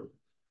affordable.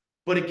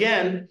 But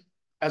again,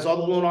 as all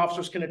the loan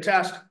officers can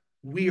attest,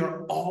 we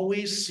are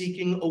always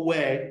seeking a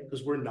way,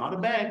 because we're not a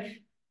bank,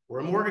 we're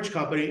a mortgage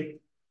company,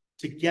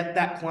 to get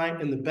that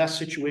client in the best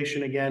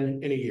situation again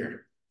in a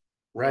year,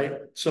 right?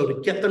 So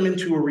to get them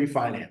into a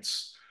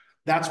refinance.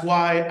 That's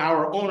why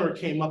our owner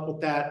came up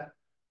with that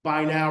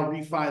buy now,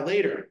 refi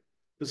later,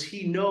 because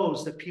he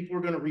knows that people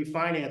are going to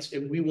refinance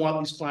and we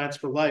want these clients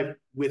for life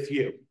with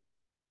you.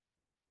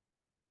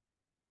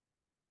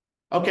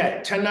 Okay,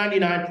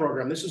 1099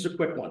 program. This is a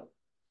quick one.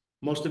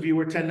 Most of you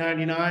are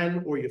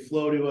 1099 or you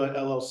flow to a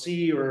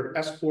LLC or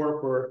S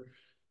Corp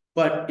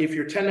but if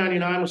your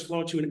 1099 was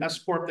flown to an S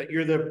Corp that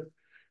you're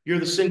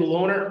the single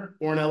owner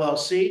or an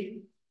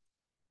LLC,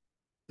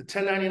 the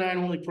 1099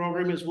 only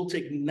program is we'll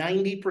take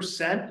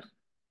 90%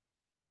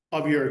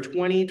 of your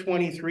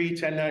 2023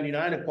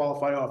 1099 and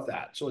qualify off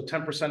that. So a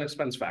 10%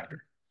 expense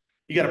factor.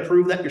 You got to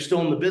prove that you're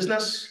still in the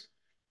business,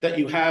 that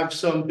you have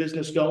some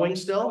business going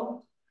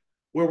still,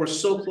 where we're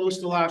so close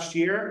to last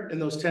year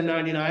and those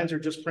 1099s are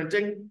just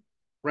printing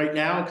right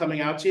now and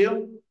coming out to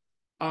you.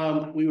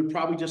 We would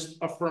probably just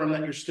affirm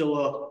that you're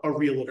still a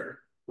realtor,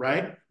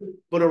 right?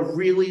 But a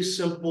really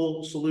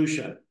simple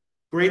solution.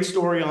 Great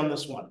story on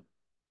this one.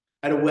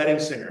 I had a wedding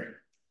singer,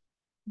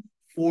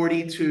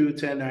 42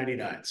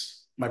 1099s.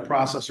 My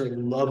processor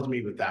loved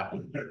me with that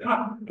one.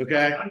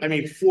 Okay. I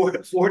mean,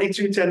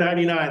 42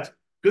 1099s,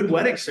 good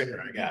wedding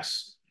singer, I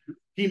guess.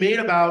 He made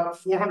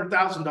about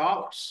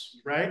 $400,000,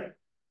 right?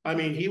 I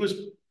mean,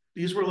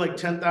 these were like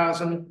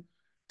 10,000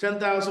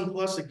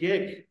 plus a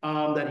gig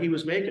that he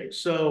was making.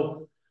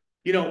 So,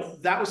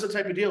 that was the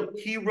type of deal.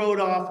 He wrote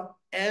off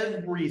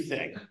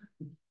everything,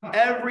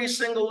 every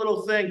single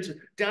little thing,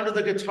 down to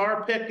the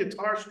guitar pick,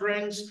 guitar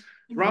strings,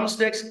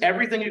 drumsticks,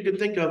 everything you could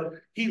think of.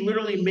 He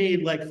literally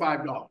made like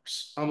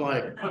 $5. I'm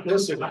like,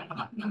 listen,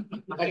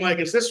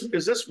 is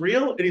this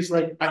real? And he's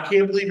like, I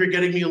can't believe you're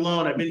getting me a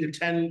loan. I've been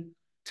to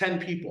 10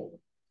 people,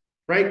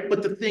 right?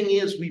 But the thing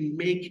is, we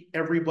make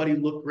everybody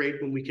look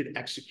great when we can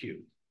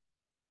execute.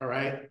 All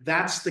right,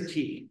 that's the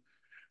key.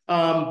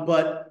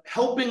 But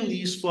helping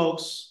these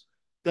folks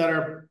that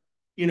are,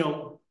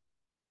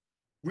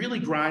 really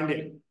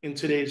grinding in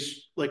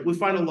today's, like we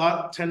find a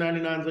lot of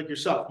 1099s like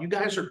yourself. You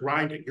guys are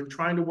grinding. You're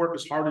trying to work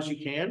as hard as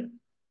you can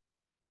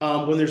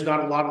when there's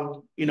not a lot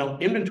of,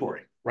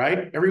 inventory,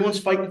 right? Everyone's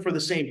fighting for the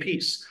same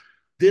piece.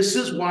 This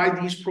is why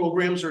these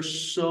programs are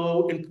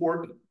so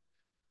important.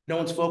 No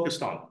one's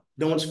focused on them.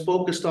 No one's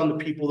focused on the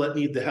people that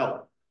need the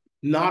help.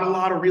 Not a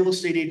lot of real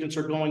estate agents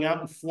are going out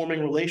and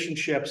forming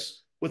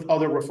relationships with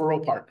other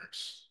referral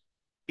partners.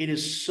 It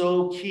is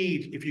so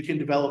key if you can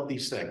develop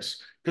these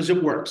things because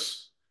it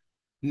works.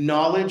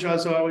 Knowledge,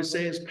 as I always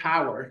say, is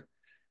power.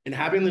 And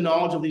having the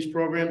knowledge of these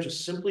programs,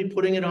 just simply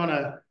putting it on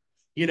a,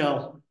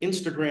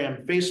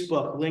 Instagram,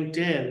 Facebook,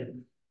 LinkedIn,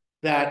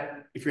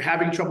 that if you're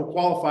having trouble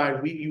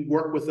qualifying, you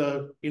work with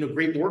a,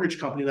 great mortgage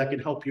company that can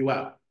help you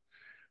out.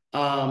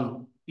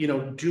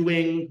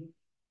 Doing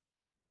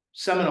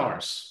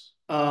seminars,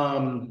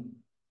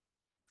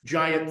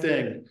 giant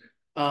thing.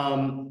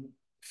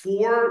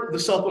 For the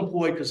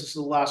self-employed, because this is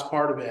the last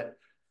part of it,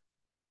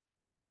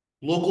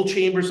 local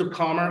chambers of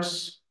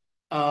commerce,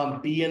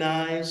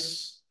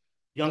 B&Is,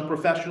 young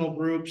professional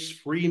groups,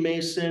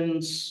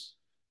 Freemasons.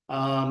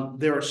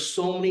 There are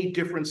so many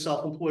different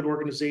self-employed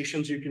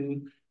organizations you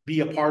can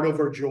be a part of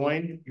or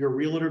join your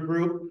realtor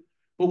group.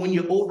 But when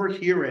you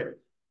overhear it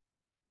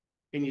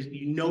and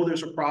you know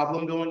there's a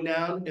problem going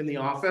down in the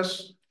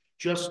office,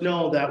 just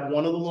know that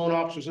one of the loan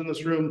officers in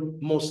this room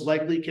most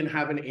likely can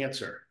have an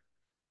answer,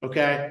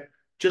 okay?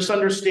 Just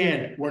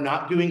understand, we're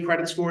not doing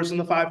credit scores in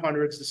the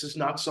 500s. This is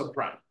not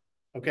subprime,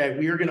 okay?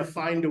 We are gonna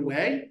find a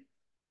way,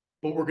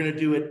 but we're gonna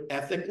do it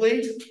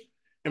ethically,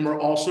 and we're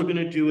also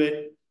gonna do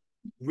it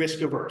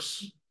risk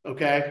averse,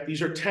 okay?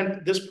 These are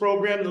 10, this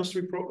program, those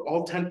three,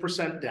 all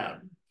 10%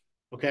 down,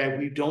 okay?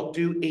 We don't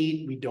do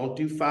 8, we don't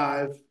do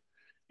 5.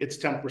 It's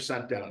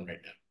 10% down right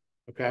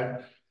now,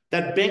 okay?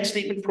 That bank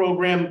statement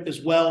program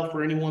as well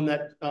for anyone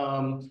that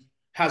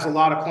has a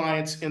lot of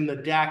clients in the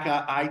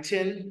DACA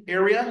ITIN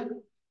area.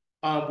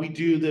 We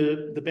do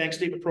the bank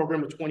statement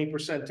program with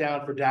 20%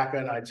 down for DACA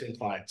and ITIN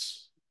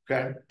clients,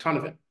 okay? Ton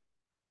of it.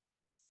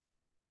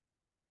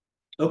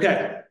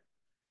 Okay,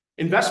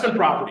 investment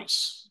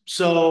properties.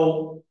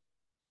 So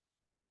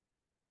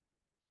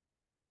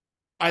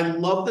I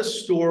love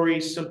this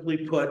story,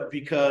 simply put,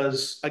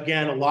 because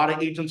again, a lot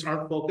of agents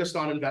aren't focused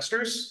on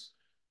investors.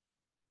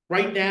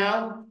 Right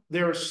now,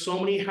 there are so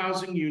many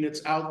housing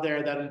units out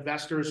there that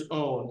investors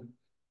own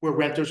where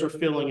renters are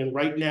filling. And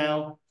right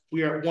now,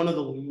 we are at one of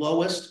the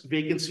lowest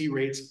vacancy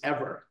rates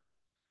ever.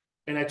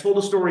 And I told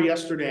a story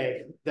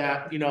yesterday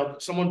that, you know,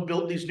 someone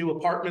built these new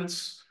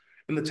apartments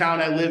in the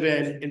town I live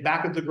in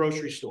back of the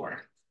grocery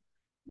store.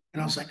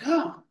 And I was like,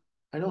 oh,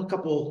 I know a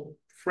couple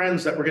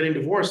friends that were getting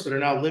divorced that are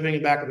now living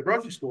in back of the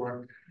grocery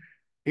store.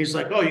 He's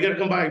like, oh, you got to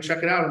come by and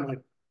check it out.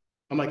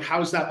 I'm like,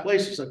 how's that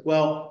place? He's like,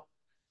 well,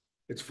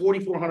 it's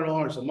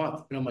 $4,400 a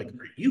month. And I'm like,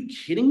 are you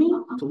kidding me?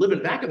 To live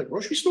in back of the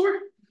grocery store?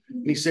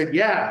 And he said,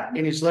 yeah.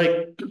 And he's like,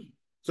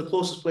 it's the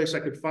closest place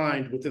I could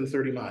find within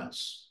 30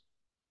 miles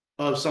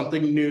of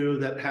something new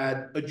that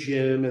had a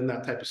gym and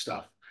that type of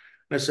stuff.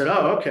 And I said,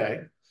 oh,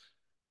 okay.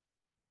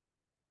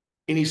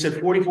 And he said,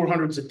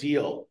 4,400 is a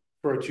deal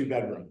for a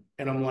 2-bedroom.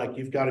 And I'm like,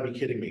 you've got to be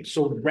kidding me.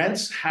 So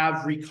rents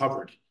have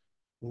recovered.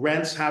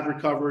 Rents have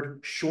recovered.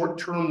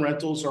 Short-term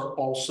rentals are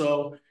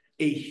also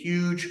a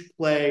huge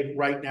play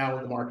right now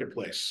in the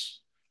marketplace,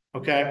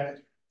 okay?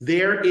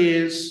 There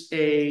is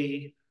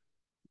a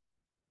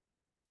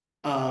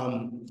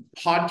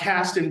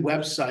podcast and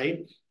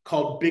website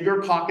called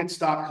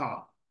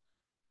biggerpockets.com.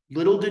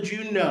 Little did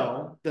you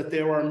know that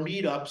there are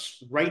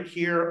meetups right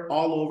here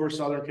all over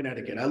Southern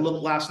Connecticut. I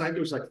looked last night,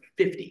 there was like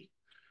 50.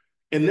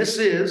 And this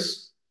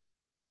is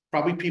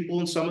probably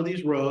people in some of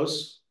these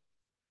rows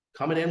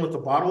coming in with a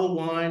bottle of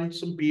wine,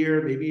 some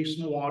beer, maybe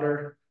some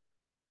water,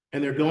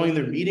 and they're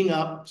meeting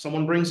up.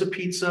 Someone brings a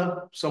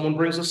pizza, someone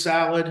brings a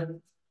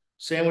salad,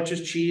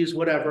 sandwiches, cheese,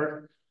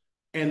 whatever,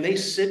 and they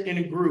sit in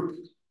a group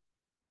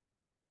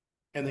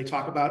and they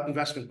talk about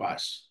investment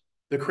buys.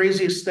 The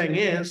craziest thing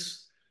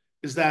is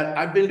that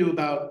I've been to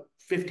about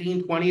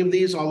 15, 20 of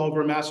these all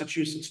over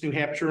Massachusetts, New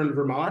Hampshire, and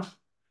Vermont,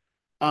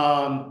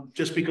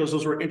 just because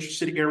those were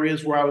interested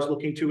areas where I was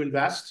looking to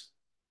invest.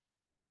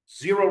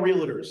 0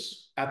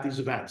 realtors at these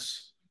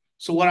events.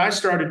 So what I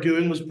started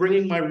doing was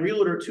bringing my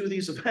realtor to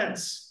these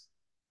events.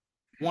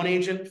 One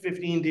agent,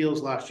 15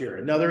 deals last year.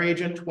 Another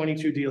agent,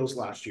 22 deals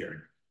last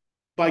year.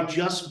 By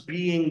just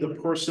being the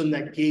person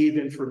that gave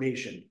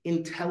information,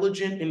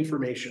 intelligent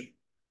information.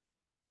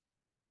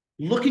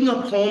 Looking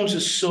up homes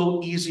is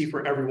so easy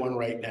for everyone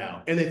right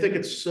now. And they think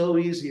it's so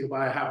easy to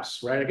buy a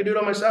house, right? I can do it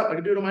on myself. I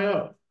can do it on my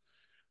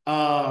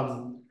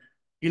own.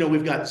 You know,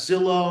 we've got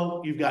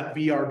Zillow, you've got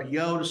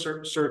VRBO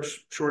to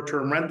search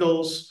short-term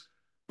rentals,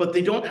 but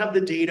they don't have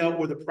the data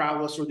or the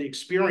prowess or the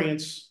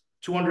experience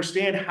to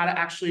understand how to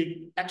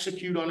actually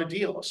execute on a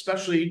deal,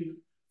 especially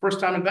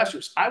first-time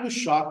investors. I was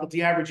shocked that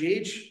the average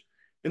age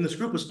in this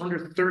group was under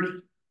 30.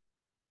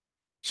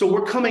 So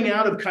we're coming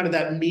out of kind of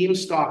that meme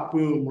stock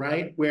boom,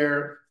 right?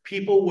 Where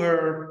people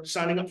were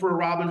signing up for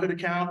a Robinhood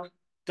account,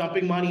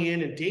 dumping money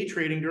in and day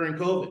trading during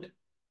COVID.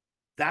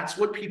 That's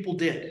what people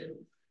did.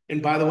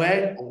 And by the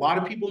way, a lot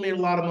of people made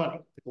a lot of money.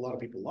 A lot of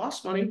people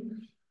lost money,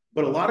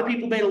 but a lot of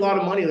people made a lot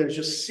of money that is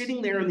just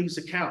sitting there in these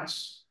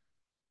accounts.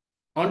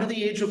 Under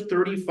the age of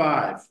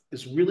 35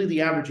 is really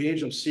the average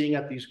age I'm seeing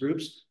at these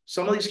groups.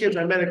 Some of these kids,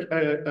 I met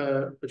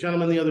a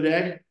gentleman the other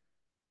day,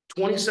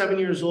 27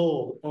 years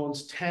old,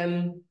 owns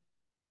 10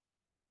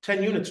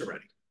 units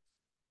already.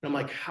 And I'm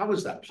like, how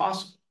is that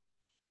possible?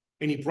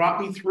 And he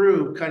brought me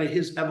through kind of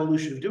his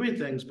evolution of doing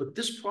things. But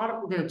this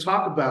product we're going to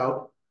talk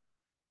about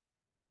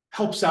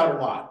helps out a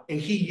lot.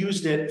 And he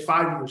used it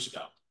 5 years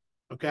ago.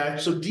 Okay.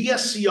 So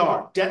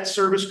DSCR, debt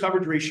service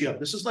coverage ratio.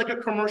 This is like a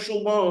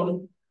commercial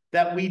loan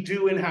that we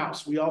do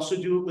in-house. We also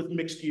do it with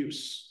mixed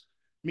use,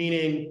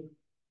 meaning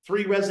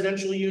 3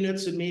 residential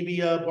units and maybe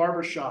a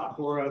barber shop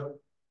or a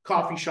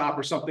coffee shop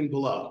or something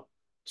below.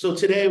 So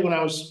today when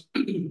I was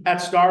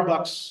at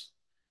Starbucks,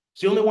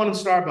 it's the only one in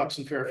Starbucks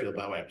in Fairfield,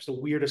 by the way. It's the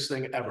weirdest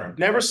thing ever.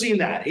 Never seen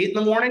that. 8 in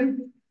the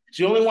morning. It's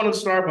the only one in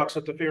Starbucks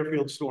at the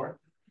Fairfield store.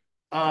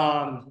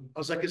 I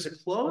was like, is it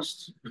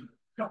closed?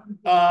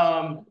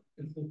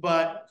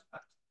 But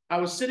I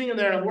was sitting in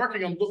there and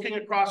working, I'm looking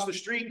across the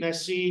street and I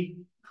see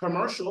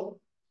commercial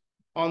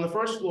on the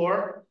first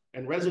floor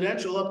and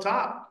residential up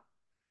top.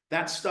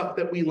 That's stuff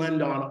that we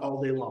lend on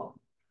all day long.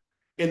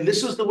 And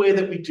this is the way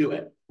that we do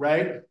it,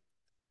 right?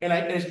 And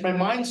as my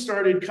mind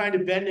started kind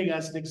of bending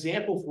as an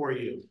example for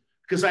you,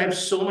 because I have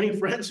so many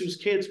friends whose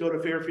kids go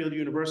to Fairfield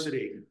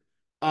University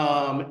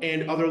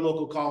and other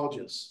local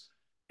colleges.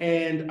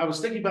 And I was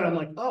thinking about it, I'm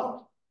like,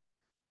 oh,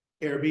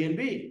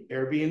 Airbnb,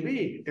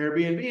 Airbnb,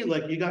 Airbnb,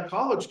 like you got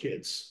college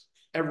kids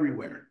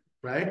everywhere,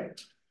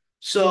 right?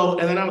 So,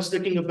 and then I was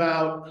thinking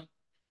about,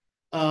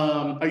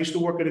 I used to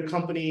work at a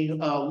company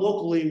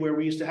locally where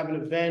we used to have an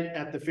event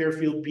at the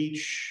Fairfield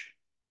Beach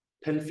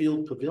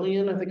Penfield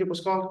Pavilion, I think it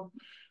was called.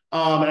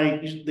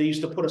 And they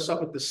used to put us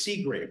up at the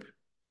Sea Grape,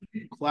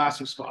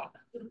 classic spot.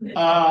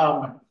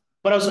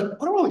 But I was like,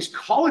 what are all these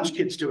college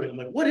kids doing? I'm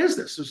like, what is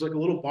this? There's like a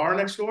little bar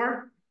next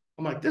door.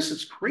 I'm like, this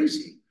is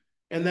crazy.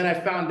 And then I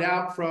found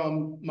out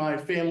from my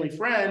family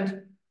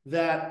friend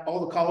that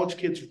all the college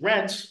kids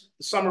rent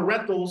the summer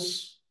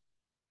rentals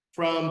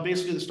from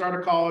basically the start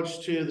of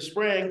college to the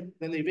spring,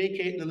 then they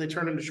vacate and then they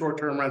turn into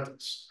short-term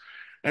rentals.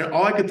 And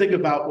all I could think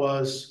about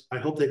was, I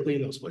hope they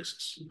clean those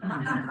places.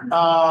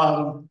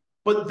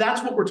 But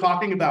that's what we're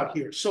talking about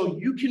here. So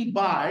you can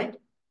buy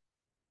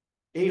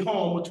a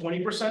home with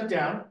 20%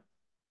 down,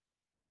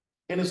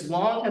 and as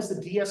long as the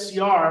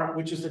DSCR,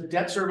 which is the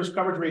debt service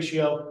coverage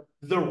ratio,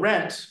 the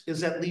rent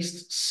is at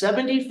least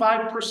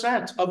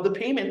 75% of the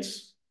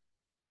payments,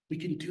 we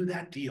can do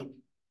that deal.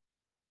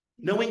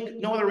 No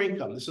other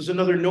income. This is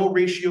another no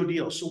ratio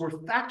deal. So we're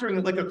factoring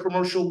it like a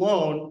commercial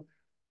loan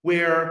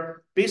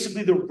where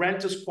basically the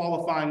rent is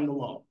qualifying the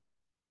loan.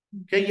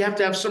 Okay, you have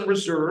to have some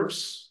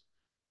reserves,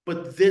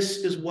 but this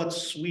is what's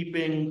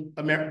sweeping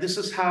America. This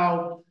is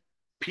how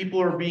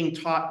people are being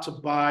taught to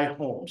buy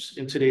homes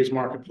in today's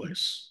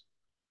marketplace.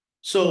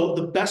 So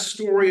the best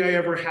story I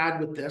ever had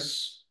with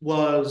this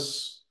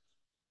was,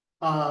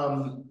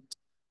 I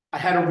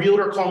had a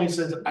realtor call me and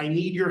said, I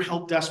need your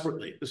help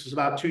desperately. This is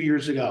about 2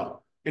 years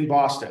ago in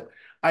Boston.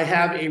 I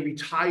have a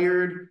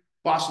retired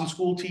Boston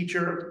school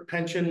teacher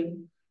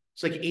pension.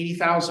 It's like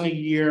 $80,000 a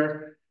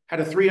year,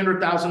 had a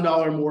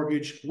 $300,000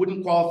 mortgage,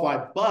 wouldn't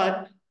qualify,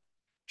 but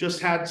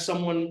just had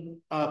someone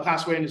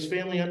pass away in his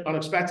family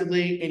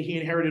unexpectedly, and he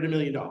inherited $1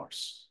 million.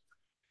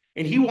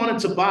 And he wanted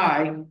to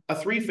buy a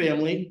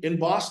 3-family in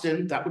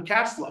Boston that would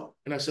cash flow.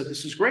 And I said,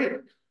 this is great.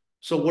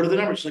 So what are the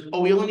numbers? She's like,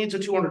 oh, he only needs a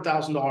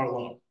 $200,000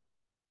 loan.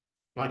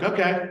 I'm like,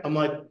 okay. I'm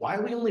like, why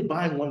are we only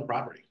buying one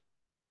property?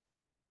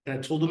 And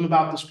I told him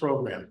about this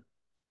program.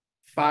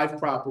 5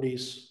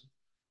 properties,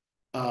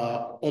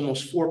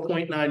 almost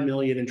 4.9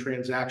 million in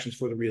transactions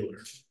for the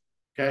realtor.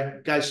 Okay,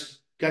 guys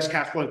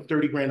cash flowing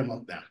 30 grand a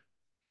month now.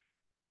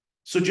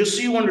 So just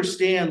so you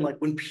understand, like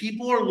when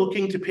people are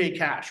looking to pay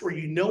cash, or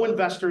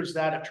investors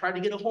that have tried to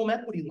get a home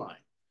equity line,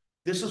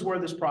 this is where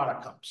this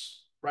product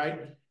comes,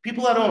 right?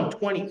 People that own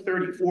 20,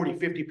 30, 40,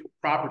 50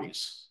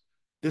 properties,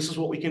 this is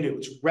what we can do.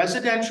 It's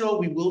residential.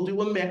 We will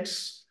do a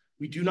mix.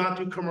 We do not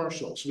do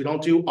commercials. We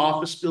don't do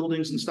office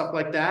buildings and stuff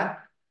like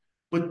that.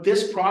 But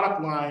this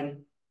product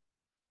line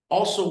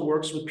also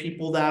works with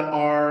people that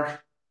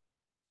are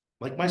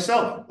like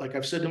myself. Like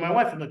I've said to my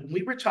wife, I'm like, when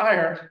we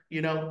retire,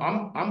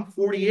 I'm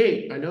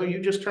 48. I know you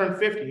just turned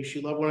 50.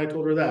 She loved when I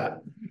told her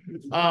that.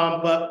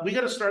 But we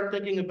got to start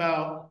thinking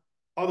about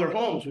other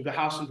homes. We have a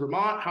house in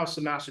Vermont, house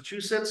in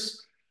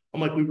Massachusetts.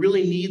 I'm like, we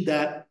really need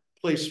that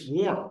place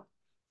warm.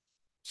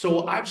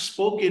 So I've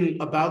spoken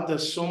about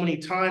this so many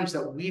times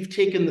that we've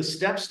taken the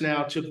steps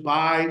now to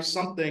buy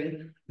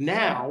something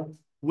now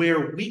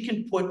where we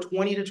can put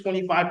 20 to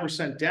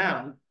 25%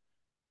 down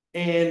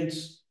and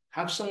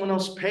have someone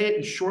else pay it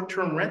and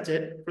short-term rent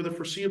it for the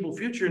foreseeable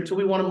future until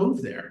we want to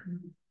move there,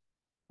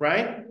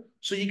 right?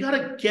 So you got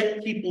to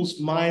get people's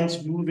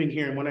minds moving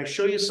here. And when I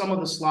show you some of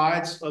the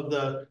slides of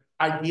the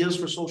ideas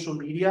for social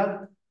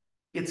media,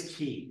 it's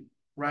key,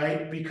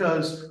 right?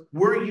 Because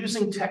we're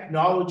using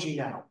technology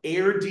now,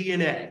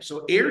 AirDNA.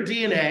 So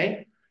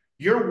AirDNA,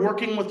 you're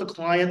working with a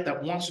client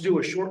that wants to do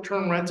a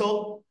short-term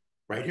rental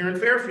right here in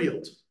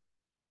Fairfield.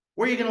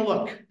 Where are you going to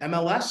look?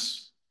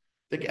 MLS?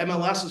 The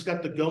MLS has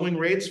got the going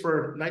rates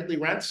for nightly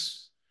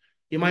rents.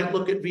 You might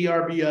look at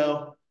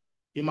VRBO.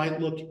 You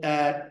might look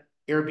at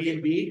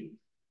Airbnb.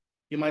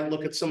 You might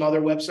look at some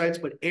other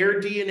websites, but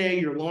AirDNA,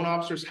 your loan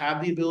officers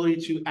have the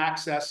ability to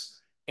access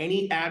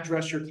any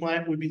address your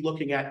client would be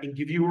looking at and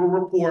give you a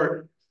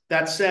report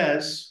that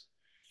says,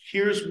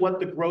 here's what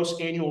the gross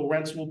annual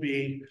rents will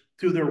be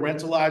through their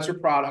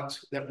rentalizer product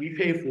that we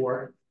pay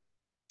for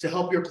to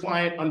help your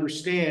client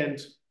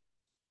understand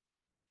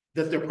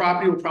that their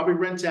property will probably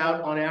rent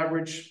out on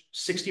average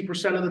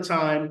 60% of the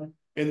time,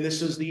 and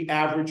this is the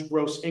average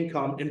gross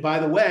income. And by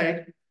the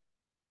way,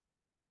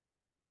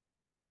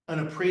 an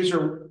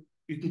appraiser,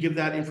 you can give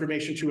that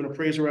information to an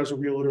appraiser as a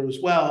realtor as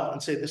well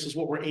and say, this is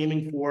what we're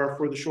aiming for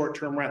the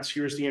short-term rents.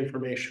 Here's the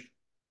information.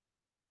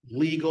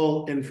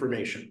 Legal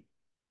information.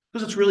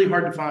 Because it's really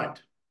hard to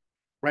find,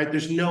 right?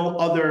 There's no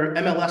other,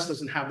 MLS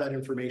doesn't have that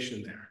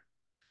information there.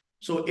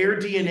 So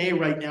AirDNA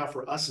right now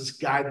for us is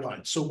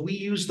guidelines. So we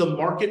use the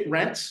market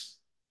rents,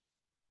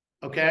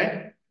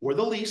 okay, or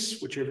the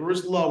lease, whichever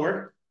is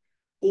lower,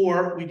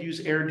 or we'd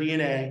use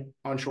AirDNA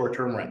on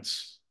short-term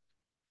rents.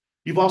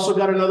 You've also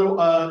got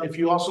another, if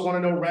you also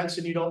want to know rents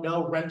and you don't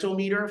know,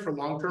 Rentometer for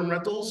long-term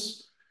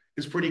rentals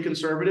is pretty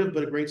conservative,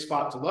 but a great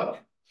spot to look.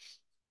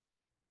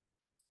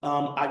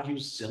 I've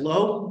used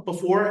Zillow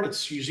before.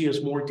 It's usually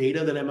has more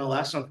data than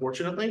MLS,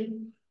 unfortunately,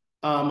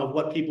 of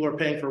what people are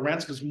paying for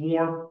rents, because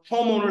more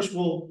homeowners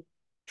will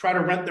try to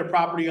rent their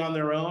property on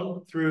their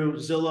own through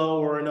Zillow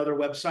or another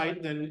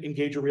website than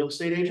engage a real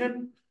estate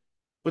agent.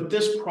 But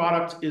this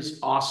product is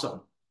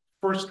awesome.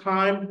 First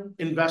time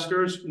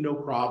investors, no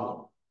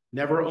problem.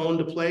 Never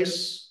owned a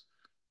place,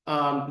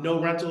 no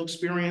rental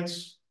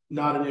experience,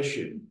 not an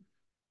issue.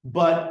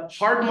 But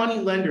hard money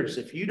lenders,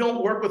 if you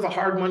don't work with a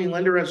hard money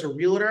lender as a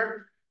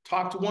realtor,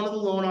 talk to one of the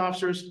loan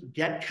officers,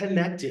 get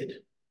connected,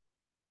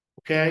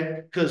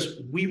 okay?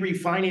 Because we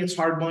refinance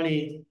hard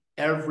money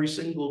every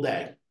single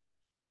day.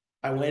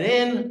 I went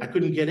in, I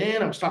couldn't get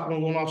in. I was talking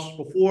to loan officers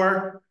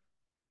before,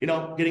 you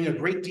know, getting a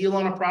great deal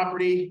on a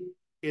property.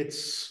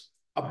 It's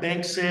a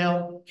bank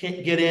sale,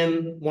 can't get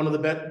in one of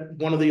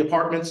the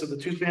apartments of the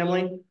two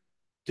family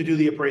to do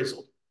the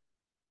appraisal.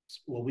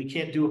 Well, we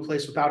can't do a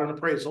place without an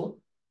appraisal.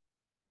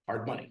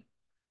 Hard money.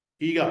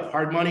 Here you go,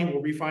 hard money,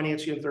 we'll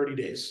refinance you in 30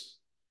 days.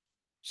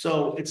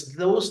 So it's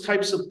those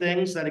types of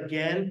things that,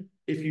 again,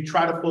 if you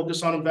try to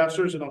focus on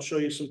investors, and I'll show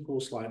you some cool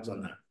slides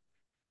on that.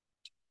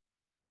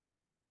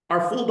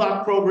 Our full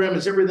doc program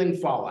is everything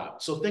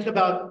fallout. So think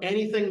about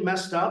anything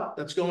messed up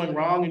that's going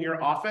wrong in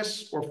your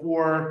office or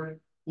for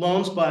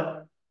loans,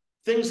 but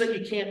things that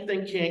you can't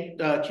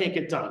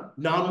get done.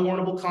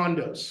 Non-warrantable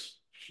condos,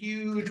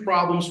 huge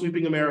problem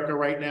sweeping America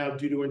right now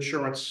due to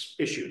insurance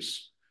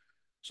issues.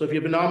 So if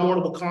you have a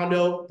non-warrantable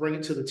condo, bring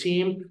it to the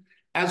team.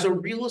 As a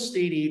real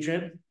estate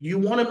agent, you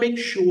want to make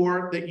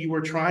sure that you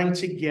are trying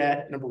to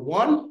get, number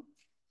one,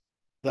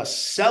 the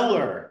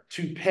seller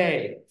to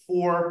pay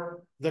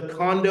for the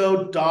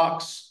condo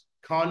docs,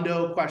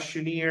 condo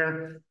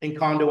questionnaire, and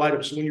condo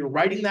items. So when you're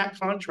writing that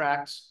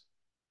contract,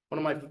 one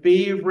of my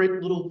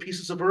favorite little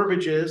pieces of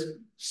verbiage is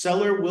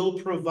seller will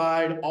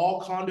provide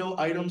all condo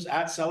items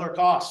at seller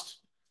cost.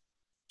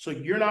 So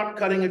you're not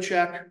cutting a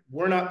check,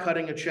 we're not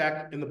cutting a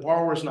check, and the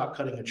borrower's not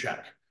cutting a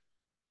check.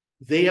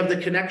 They have the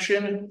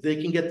connection,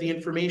 they can get the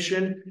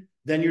information,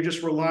 then you're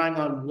just relying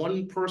on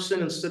one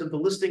person instead of the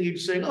listing agent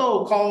saying,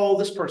 oh, call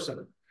this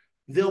person.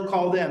 They'll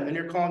call them, then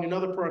you're calling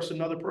another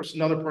person,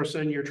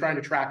 and you're trying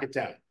to track it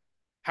down.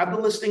 Have the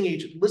listing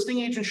agent. Listing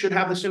agent should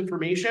have this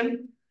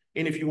information,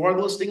 and if you are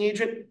the listing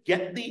agent,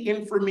 get the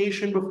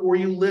information before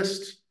you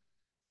list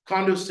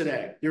condos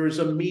today. There is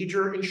a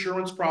major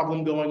insurance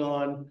problem going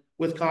on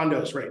with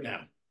condos right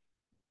now.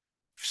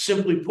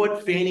 Simply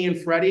put, Fannie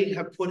and Freddie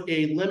have put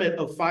a limit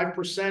of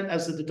 5%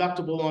 as the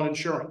deductible on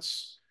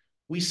insurance.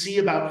 We see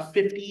about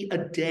 50 a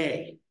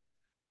day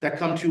that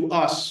come to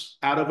us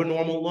out of a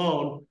normal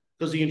loan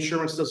because the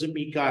insurance doesn't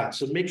meet guides.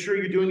 So make sure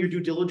you're doing your due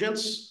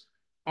diligence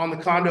on the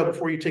condo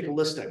before you take a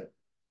listing.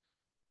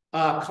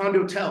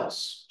 Condo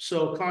tells,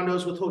 so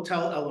condos with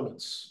hotel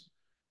elements.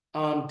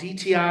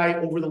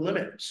 DTI over the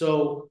limit.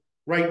 So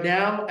right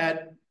now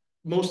at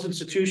most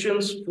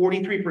institutions,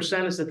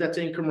 43% is the debt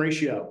to income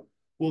ratio.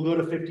 We'll go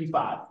to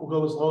 55. We'll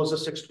go as low as a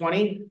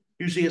 620.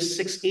 Usually a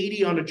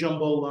 680 on a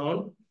jumbo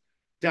loan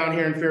down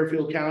here in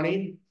Fairfield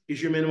County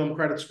is your minimum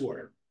credit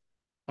score,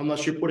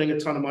 unless you're putting a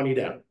ton of money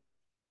down.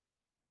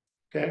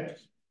 Okay.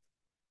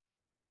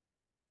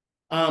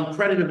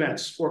 Credit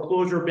events,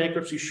 foreclosure,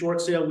 bankruptcy,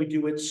 short sale. We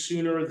do it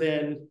sooner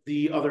than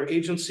the other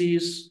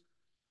agencies.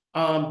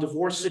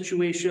 Divorce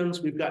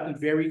situations, we've gotten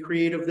very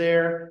creative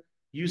there.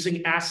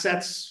 Using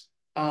assets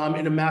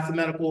in a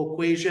mathematical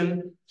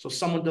equation. So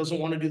someone doesn't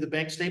want to do the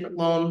bank statement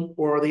loan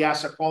or the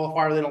asset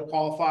qualifier, they don't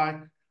qualify,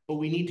 but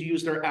we need to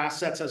use their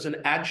assets as an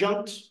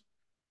adjunct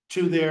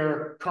to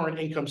their current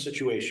income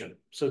situation.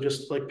 So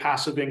just like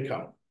passive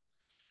income.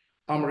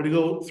 We're going to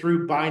go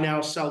through buy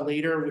now, sell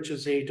later, which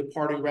is a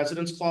departing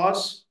residence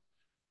clause.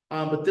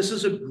 But this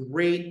is a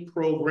great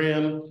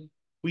program.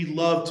 We'd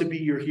love to be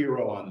your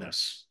hero on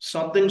this.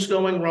 Something's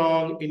going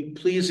wrong, and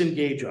please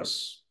engage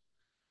us.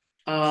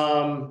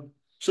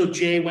 So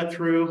Jay went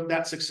through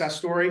that success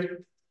story.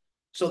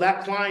 So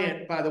that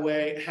client, by the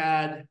way,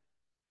 had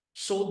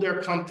sold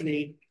their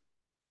company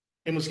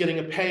and was getting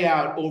a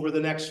payout over the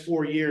next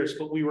 4 years,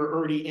 but we were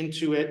already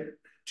into it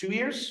 2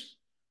 years,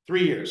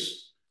 3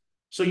 years.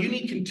 So you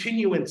need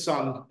continuance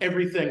on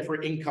everything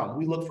for income.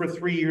 We look for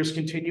 3 years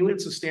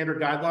continuance, a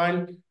standard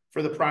guideline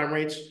for the prime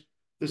rates.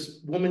 This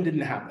woman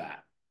didn't have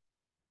that.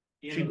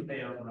 She would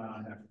pay up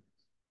around after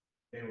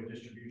they were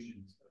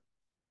distributions.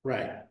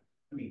 Right.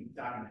 I mean,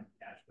 document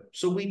cash. But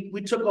so we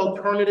took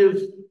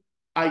alternative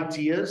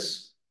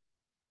ideas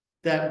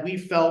that we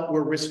felt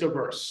were risk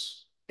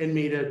averse and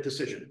made a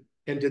decision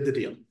and did the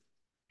deal.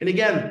 And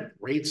again,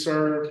 rates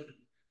are,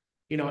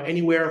 you know,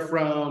 anywhere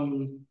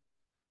from,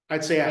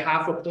 I'd say,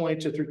 0.5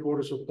 point to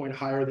 0.75 point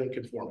higher than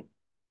conforming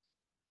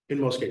in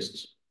most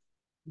cases.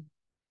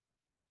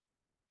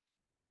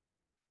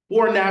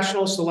 Foreign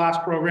nationals, the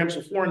last program.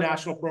 So foreign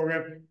national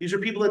program. These are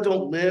people that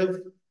don't live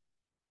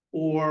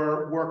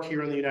or work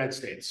here in the United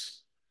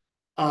States.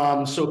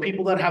 So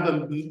people that have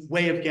a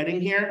way of getting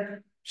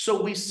here.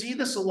 So we see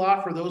this a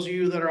lot for those of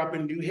you that are up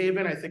in New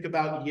Haven. I think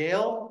about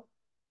Yale,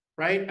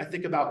 right? I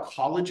think about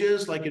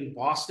colleges like in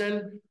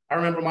Boston. I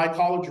remember my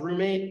college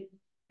roommate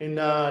in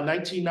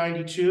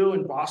 1992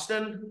 in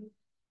Boston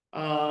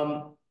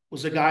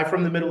was a guy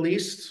from the Middle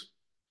East.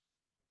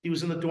 He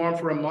was in the dorm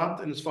for a month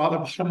and his father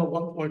bought him a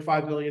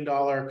 $1.5 million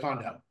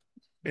condo.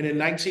 And in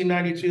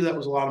 1992, that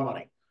was a lot of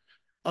money.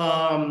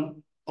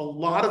 A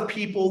lot of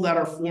people that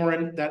are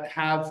foreign that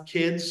have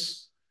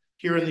kids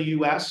here in the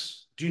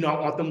US do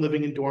not want them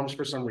living in dorms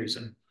for some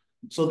reason.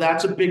 So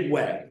that's a big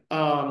way.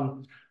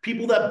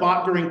 People that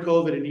bought during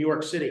COVID in New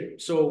York City.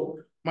 So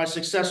my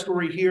success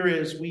story here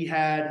is we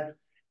had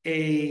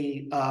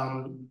a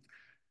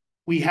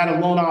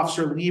loan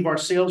officer leave our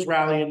sales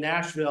rally in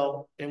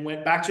Nashville and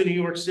went back to New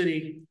York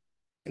City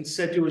and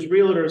said to his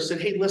realtor, said,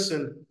 hey,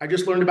 listen, I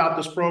just learned about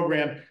this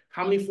program.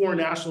 How many foreign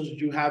nationals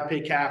did you have pay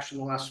cash in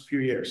the last few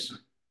years?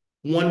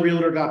 One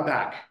realtor got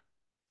back.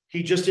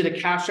 He just did a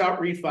cash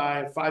out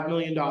refi, $5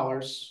 million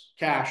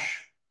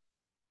cash.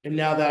 And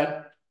now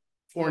that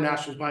foreign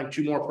nationals buying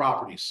 2 more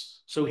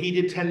properties. So he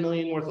did 10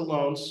 million worth of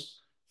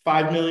loans,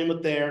 5 million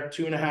with there,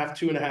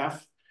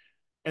 2.5.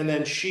 And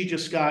then she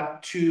just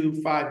got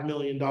 2 $5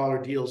 million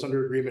deals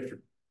under agreement for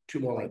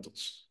 2 more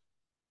rentals.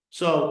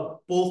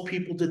 So both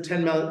people did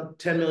 $10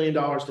 million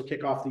to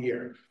kick off the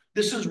year.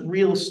 This is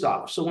real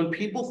stuff. So when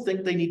people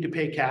think they need to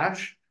pay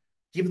cash,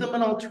 give them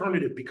an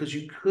alternative because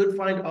you could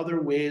find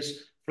other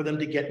ways for them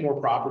to get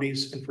more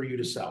properties and for you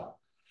to sell.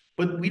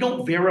 But we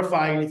don't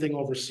verify anything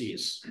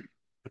overseas.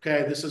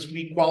 Okay,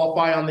 we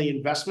qualify on the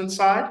investment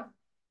side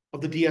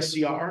of the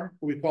DSCR, or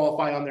we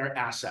qualify on their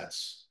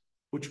assets,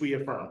 which we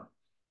affirm.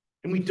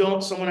 And we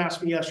don't, someone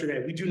asked me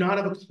yesterday, we do not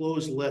have a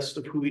closed list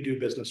of who we do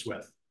business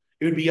with.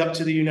 It would be up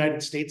to the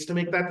United States to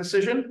make that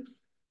decision.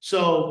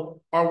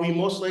 So are we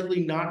most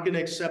likely not going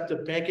to accept a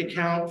bank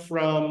account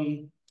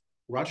from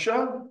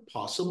Russia?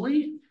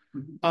 Possibly.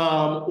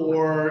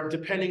 Or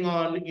depending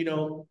on,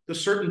 the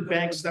certain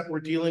banks that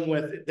we're dealing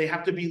with, they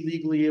have to be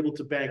legally able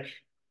to bank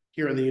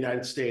here in the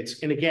United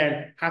States. And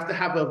again, have to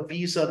have a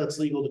visa that's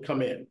legal to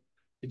come in.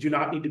 They do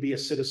not need to be a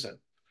citizen.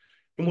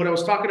 And what I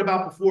was talking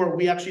about before,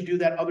 we actually do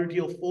that other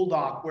deal full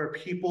doc where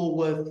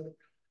people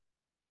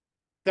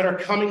that are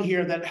coming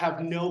here that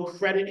have no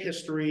credit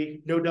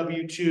history, no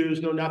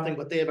W-2s, no nothing,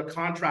 but they have a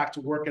contract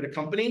to work at a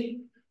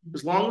company.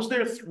 As long as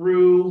they're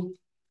through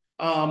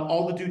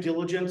all the due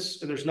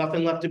diligence and there's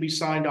nothing left to be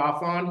signed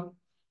off on,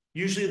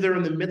 usually they're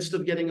in the midst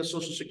of getting a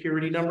social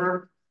security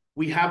number.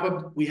 We have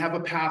a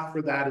path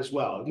for that as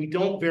well. We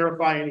don't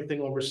verify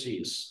anything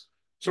overseas.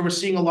 So we're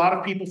seeing a lot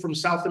of people from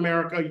South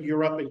America,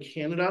 Europe, and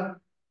Canada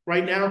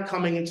right now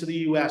coming into the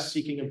US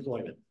seeking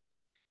employment.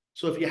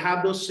 So if you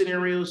have those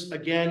scenarios,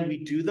 again,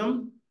 we do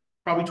them,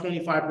 probably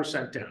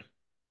 25% down.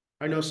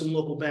 I know some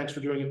local banks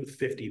were doing it with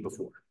 50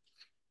 before.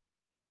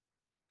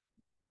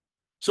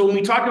 So when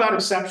we talk about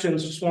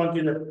exceptions, just want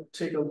you to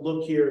take a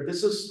look here.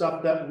 This is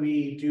stuff that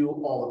we do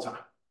all the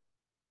time.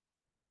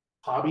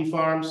 Hobby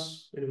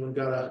farms, anyone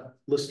got a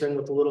listing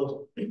with a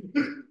little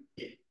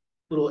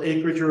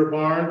acreage or a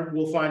barn?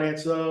 We'll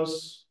finance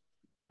those.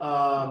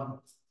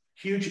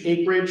 Huge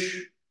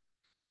acreage.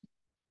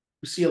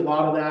 We see a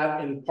lot of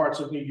that in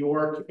parts of New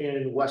York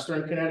and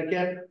Western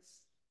Connecticut.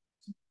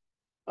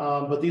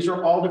 But these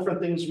are all different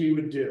things we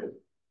would do.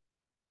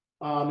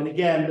 And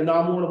again, the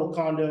non-mournable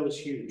condo is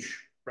huge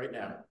right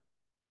now.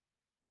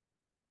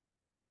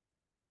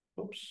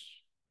 Oops.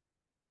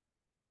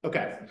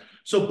 Okay,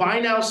 so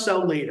buy now,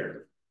 sell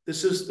later.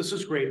 This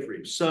is great for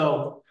you.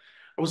 So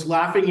I was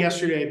laughing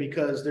yesterday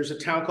because there's a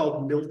town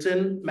called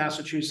Milton,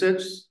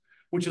 Massachusetts,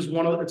 which is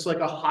it's like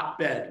a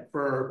hotbed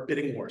for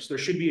bidding wars. There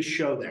should be a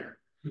show there.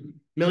 $1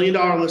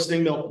 million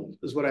listing Milton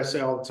is what I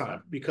say all the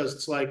time, because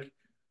it's like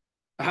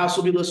a house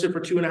will be listed for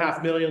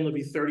 $2.5 million, there'll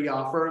be 30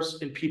 offers,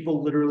 and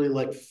people literally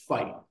like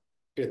fight.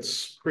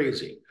 It's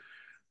crazy.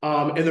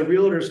 And the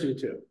realtors do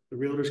too. The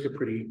realtors get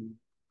pretty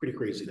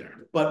crazy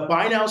there. But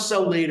buy now,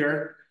 sell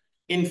later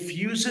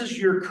infuses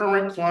your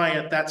current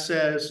client that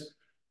says,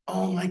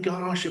 oh my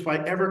gosh, if I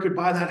ever could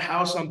buy that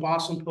house on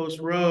Boston Post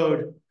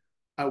Road,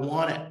 I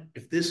want it.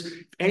 If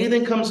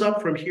anything comes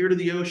up from here to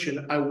the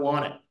ocean, I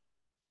want it.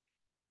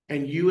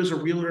 And you as a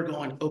realtor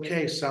going,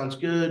 okay, sounds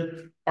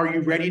good. Are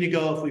you ready to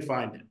go if we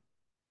find it?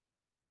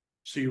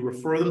 So you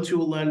refer them to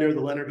a lender.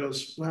 The lender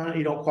goes, well,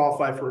 you don't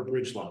qualify for a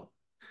bridge loan.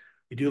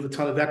 You do have a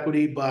ton of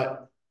equity,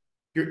 but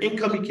your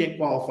income, you can't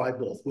qualify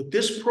both. With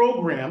this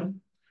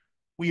program,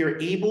 we are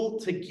able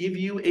to give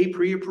you a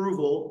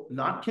pre-approval,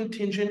 not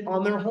contingent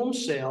on their home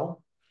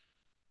sale,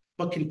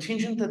 but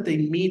contingent that they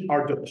meet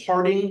our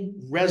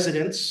departing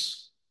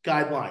residence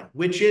guideline,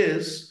 which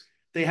is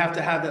they have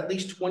to have at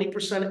least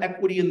 20%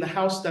 equity in the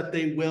house that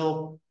they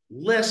will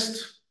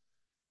list.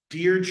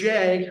 Dear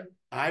Jay,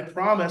 I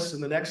promise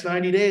in the next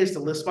 90 days to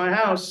list my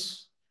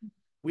house.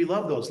 We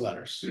love those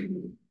letters.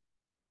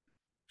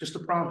 Just a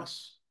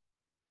promise.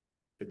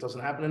 If it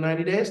doesn't happen in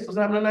 90 days, it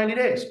doesn't happen in 90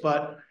 days.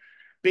 But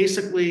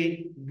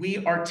basically,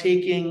 we are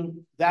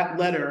taking that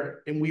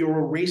letter and we are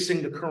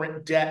erasing the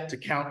current debt to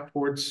count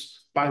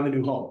towards buying the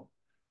new home.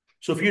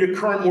 So if you had a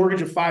current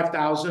mortgage of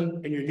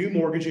 5,000 and your new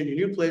mortgage in your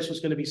new place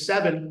was going to be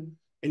 7,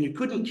 and you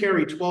couldn't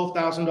carry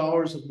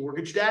 $12,000 of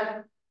mortgage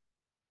debt,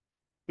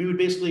 we would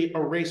basically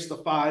erase the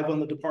 5 on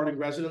the departing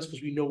residence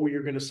because we know where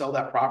you're going to sell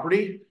that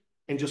property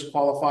and just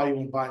qualify you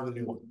on buying the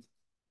new one.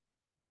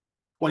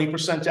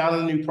 20% down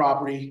on the new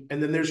property,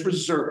 and then there's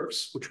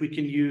reserves, which we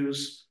can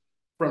use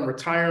from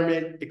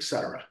retirement,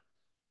 etc.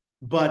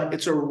 But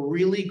it's a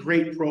really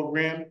great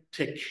program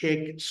to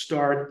kick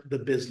start the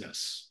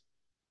business,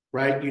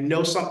 right? You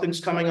know something's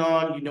coming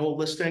on, you know a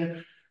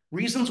listing.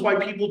 Reasons why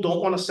people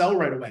don't want to sell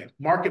right away.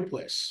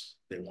 Marketplace.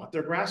 They want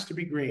their grass to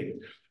be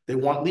green. They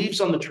want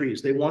leaves on the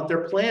trees. They want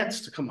their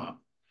plants to come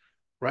up,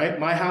 right?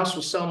 My house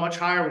will sell much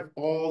higher with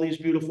all these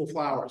beautiful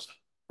flowers,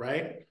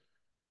 right?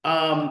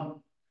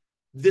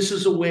 This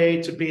is a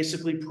way to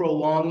basically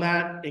prolong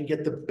that and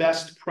get the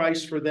best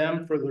price for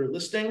them for their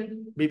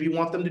listing. Maybe you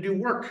want them to do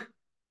work.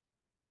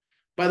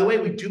 By the way,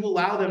 we do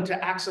allow them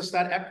to access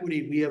that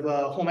equity. We have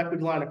a home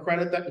equity line of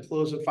credit that can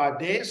close in 5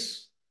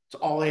 days. It's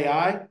all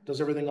AI, does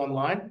everything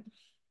online.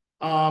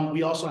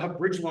 We also have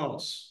bridge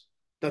loans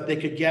that they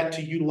could get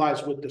to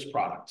utilize with this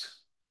product.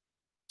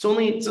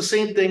 It's the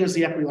same thing as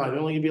the equity line. They're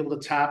only gonna be able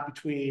to tap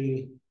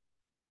between,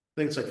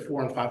 I think it's like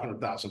 $400,000 and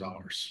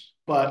 $500,000.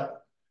 But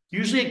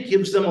usually it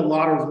gives them a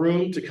lot of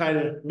room to kind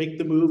of make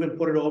the move and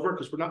put it over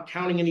because we're not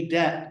counting any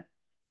debt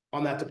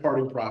on that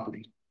departing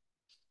property.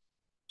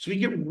 So we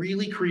get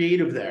really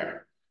creative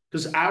there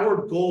because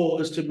our goal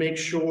is to make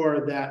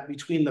sure that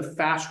between the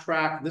fast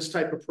track, this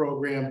type of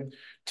program,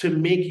 to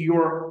make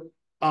your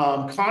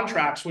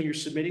contracts when you're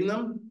submitting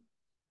them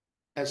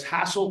as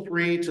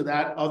hassle-free to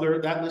that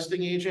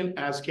listing agent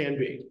as can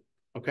be,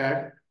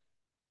 okay?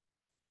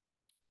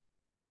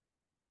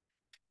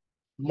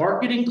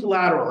 Marketing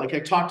collateral, like I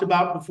talked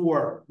about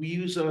before, we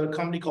use a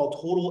company called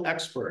Total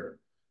Expert.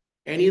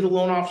 Any of the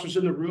loan officers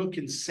in the room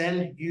can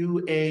send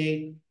you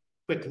a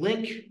quick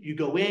link. You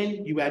go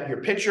in, you add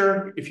your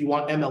picture. If you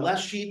want MLS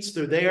sheets,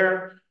 they're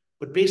there.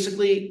 But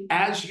basically,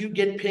 as you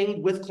get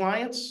pinged with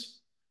clients,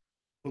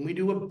 when we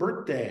do a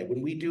birthday,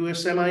 when we do a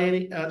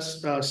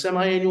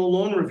semi-annual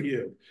loan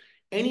review,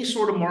 any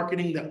sort of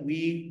marketing that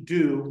we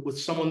do with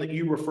someone that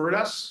you referred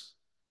us,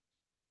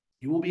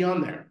 you will be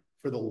on there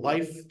for the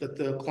life that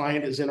the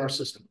client is in our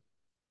system,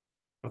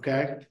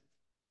 okay?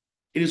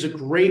 It is a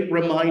great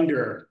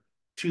reminder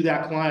to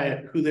that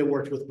client who they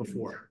worked with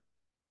before.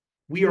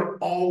 We are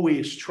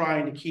always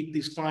trying to keep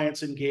these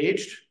clients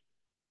engaged.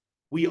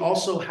 We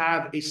also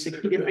have a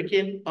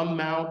significant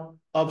amount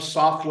of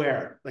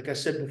software, like I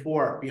said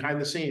before, behind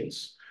the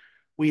scenes.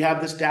 We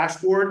have this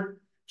dashboard.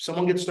 If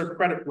someone gets their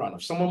credit run,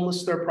 if someone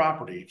lists their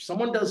property, if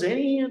someone does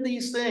any of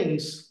these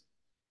things,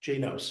 Jay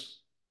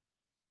knows.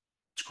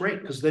 It's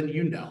great because then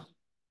you know,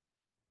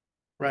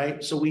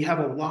 right? So we have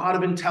a lot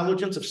of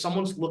intelligence. If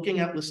someone's looking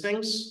at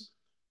listings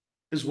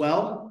as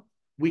well,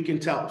 we can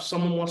tell. If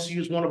someone wants to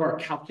use one of our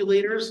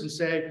calculators and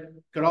say,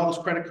 got all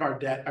this credit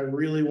card debt, I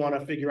really want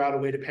to figure out a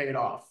way to pay it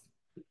off.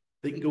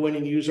 They can go in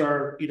and use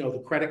our,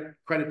 the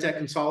credit debt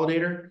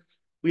consolidator.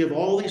 We have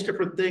all these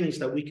different things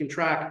that we can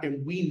track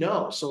and we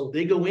know. So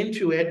they go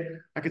into it.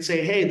 I could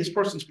say, hey, this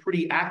person's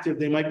pretty active.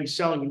 They might be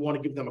selling. You want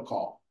to give them a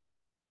call.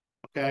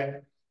 Okay.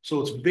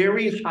 So it's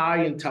very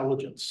high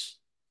intelligence.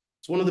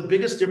 It's one of the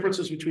biggest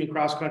differences between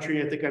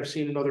cross-country I think I've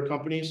seen in other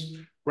companies,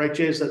 right,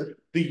 Jay, is that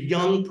the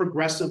young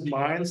progressive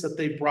minds that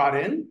they brought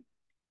in,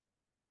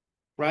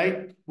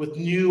 right, with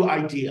new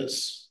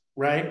ideas,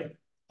 right?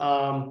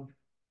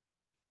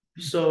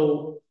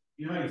 So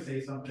you know how you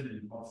say something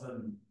and all of a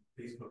sudden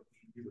Facebook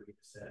you what you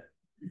said.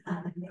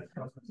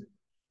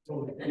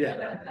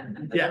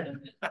 Yeah.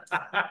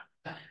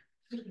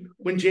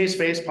 When Jay's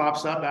face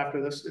pops up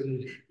after this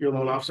and your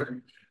loan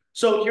officer.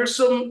 So here's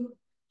some,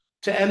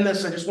 to end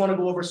this, I just want to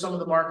go over some of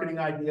the marketing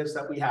ideas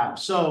that we have.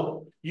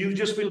 So you've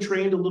just been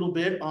trained a little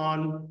bit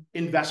on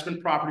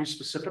investment properties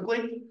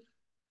specifically.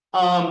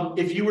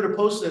 If you were to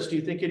post this, do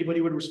you think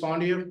anybody would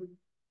respond to you?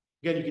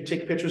 Again, you could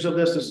take pictures of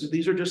this.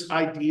 These are just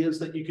ideas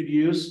that you could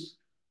use,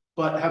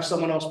 but have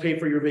someone else pay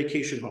for your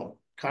vacation home.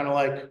 Kind of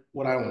like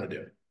what I want to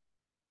do.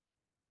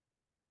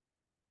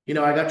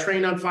 I got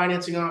trained on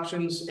financing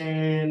options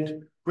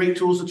and great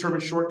tools to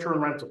determine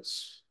short-term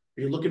rentals.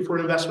 You're looking for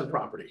an investment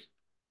property.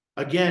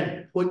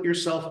 Again, put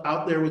yourself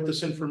out there with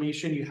this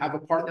information. You have a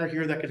partner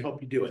here that can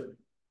help you do it.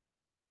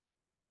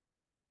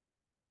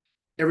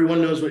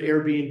 Everyone knows what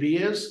Airbnb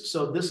is,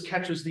 so this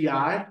catches the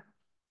eye.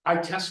 I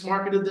test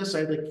marketed this. I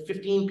had like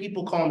 15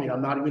 people call me.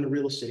 I'm not even a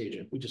real estate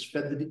agent. We just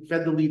fed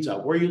the leads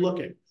out. Where are you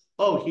looking?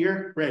 Oh,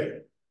 here?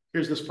 Great.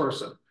 Here's this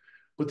person.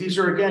 But these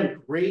are, again,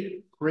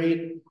 great,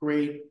 quick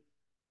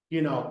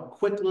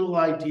little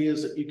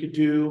ideas that you could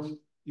do,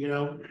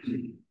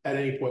 at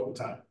any point in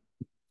time.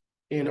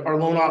 And our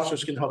loan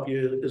officers can help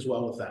you as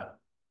well with that.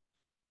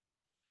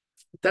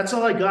 That's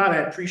all I got. I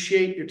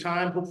appreciate your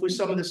time. Hopefully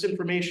some of this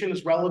information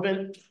is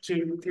relevant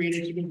to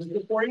creating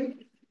something for you.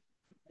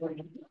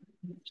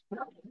 He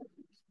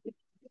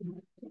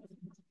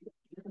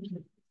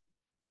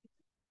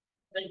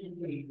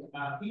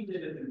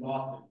did it in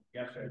Boston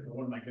yesterday for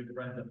one of my good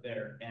friends up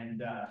there,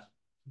 and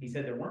he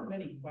said there weren't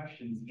many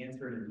questions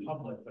answered in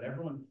public, but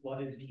everyone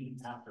flooded Pete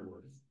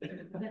afterwards.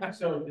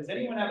 So does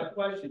anyone have a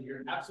question?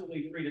 You're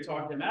absolutely free to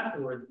talk to him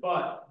afterwards,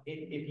 but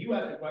if you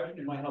ask a question,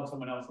 it might help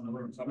someone else in the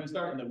room. So I'm gonna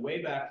start in the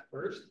way back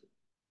first.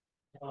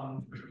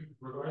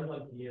 Regarding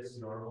like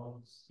DSCR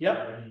loans.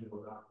 Yep. Any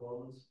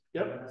loans.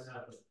 Yep. You guys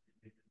have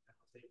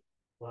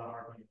a lot of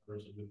argument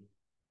versus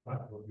 5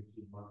 or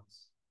 15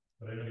 months.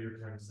 But I know you're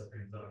trying to set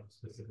things up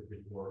specifically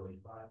for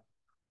refi.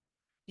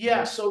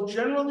 Yeah, so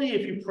generally,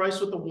 if you price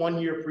with a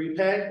 1-year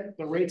prepay,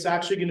 the rate's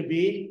actually going to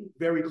be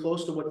very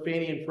close to what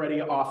Fannie and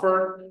Freddie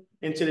offer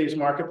in today's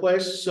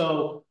marketplace.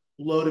 So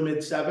low to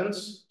mid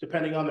sevens,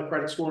 depending on the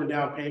credit score and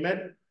down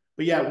payment.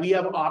 But yeah, we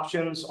have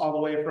options all the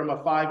way from a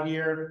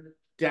 5-year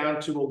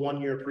down to a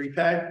 1-year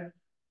prepay.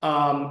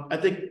 I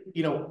think,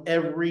 you know,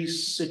 every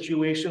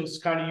situation is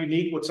kind of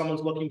unique what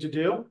someone's looking to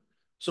do.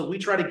 So we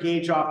try to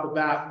gauge off the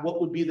bat what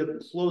would be the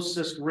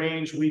closest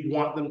range we'd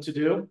want them to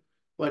do.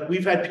 Like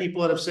we've had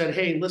people that have said,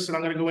 hey, listen,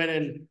 I'm going to go in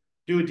and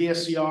do a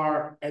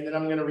DSCR, and then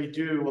I'm going to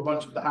redo a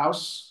bunch of the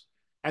house,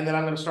 and then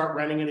I'm going to start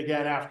renting it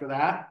again after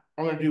that.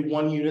 I'm going to do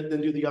one unit,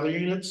 then do the other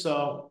unit.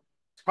 So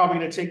it's probably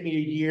going to take me a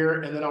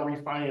year, and then I'll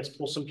refinance,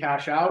 pull some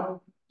cash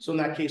out. So in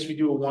that case, we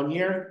do a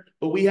 1-year,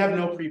 but we have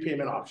no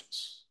prepayment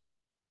options.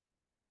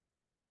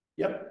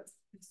 Yep.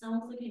 If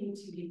someone's looking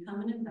to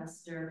become an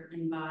investor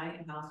and buy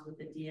a house with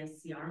a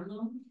DSCR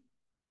loan,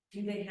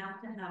 do they have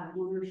to have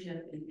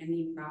ownership in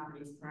any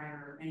properties prior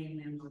or any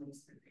landlord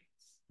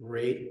experience?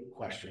 Great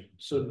question.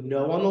 So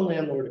no on the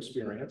landlord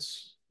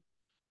experience.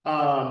 No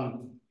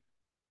on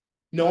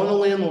the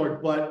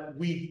landlord, but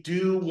we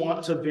do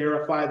want to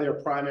verify their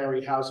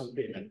primary housing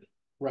payment,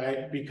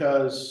 right?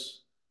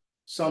 Because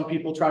some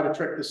people try to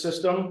trick the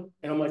system,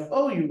 and I'm like,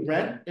 oh, you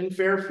rent in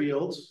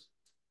Fairfield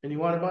and you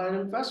want to buy an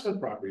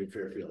investment property in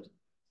Fairfield.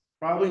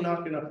 Probably not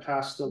going to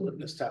pass the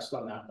litmus test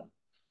on that one.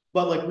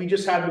 But like we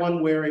just had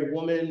one where a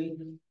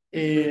woman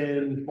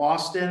in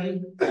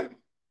Boston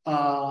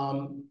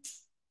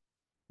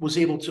was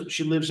able to,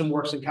 she lives and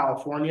works in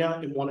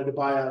California and wanted to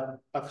buy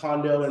a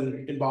condo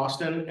in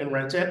Boston and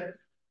rent it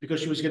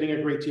because she was getting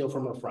a great deal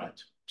from her friend.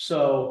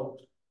 So,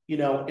 you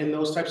know, in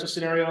those types of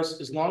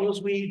scenarios, as long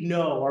as we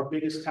know our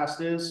biggest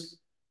test is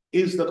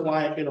the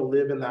client going to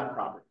live in that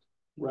property,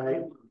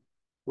 right?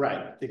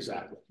 Right,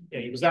 exactly. Yeah,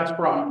 because that's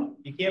problem.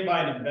 You can't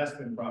buy an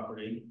investment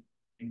property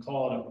and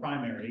call it a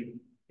primary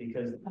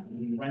because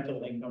the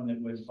rental income that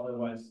was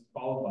otherwise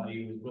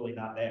qualified was really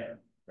not there,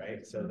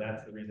 right? So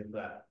that's the reason for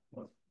that.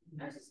 I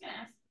was just gonna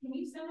ask, can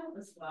you send out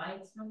the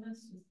slides from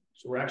this?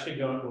 So we're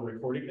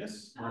recording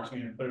this. We're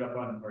actually gonna put it up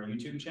on our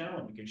YouTube channel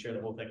and we can share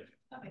the whole thing.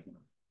 Okay.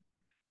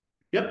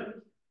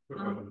 Yep.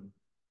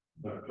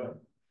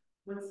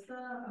 What's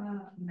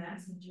the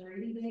max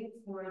maturity date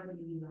for the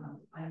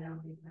buy now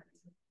refi?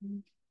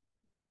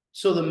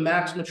 So the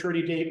max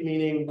maturity date,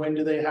 meaning when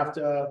do they have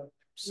to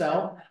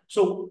sell?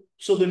 So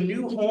the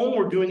new home,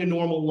 we're doing a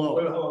normal loan.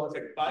 Wait, hold on a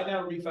second. Buy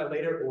now, refi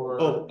later,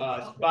 or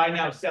buy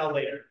now, sell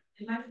later.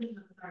 It might be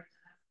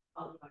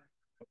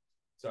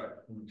Sorry.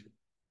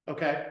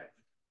 Okay.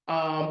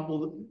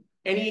 Well,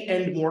 any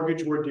end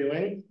mortgage we're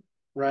doing,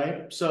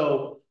 right?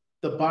 So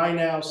the buy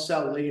now,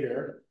 sell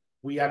later,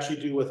 we actually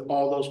do with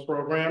all those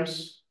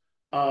programs,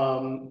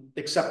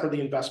 except for the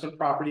investment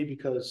property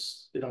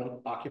because they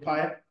don't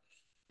occupy it.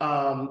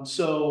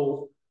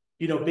 So,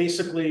 you know,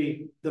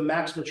 basically the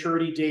max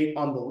maturity date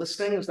on the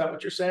listing, is that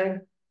what you're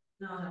saying?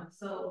 No.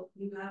 So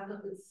you have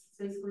it's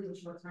basically a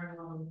short-term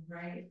loan,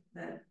 right?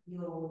 That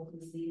you'll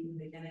receive in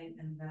the beginning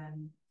and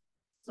then.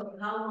 So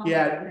how long?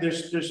 Yeah,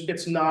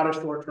 it's not a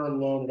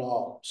short-term loan at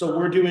all. So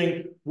we're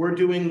doing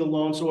the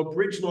loan. So a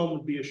bridge loan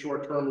would be a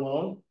short-term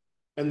loan.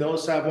 And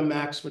those have a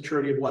max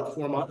maturity of what,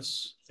 4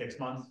 months? 6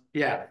 months.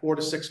 Yeah, 4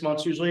 to 6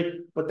 months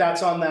usually, but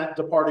that's on that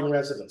departing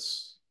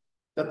residence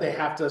that they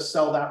have to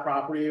sell that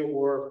property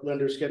or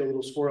lenders get a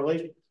little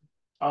squirrely.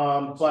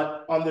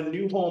 But on the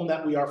new home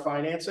that we are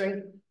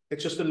financing,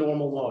 it's just a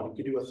normal loan. You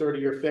could do a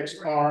 30-year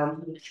fixed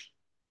arm.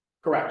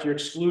 Correct. You're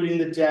excluding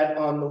the debt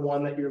on the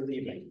one that you're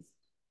leaving.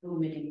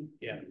 Omitting.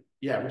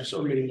 Yeah, we're just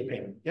omitting the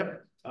payment.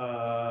 Yep.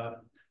 So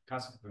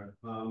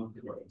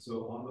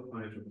on the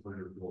financial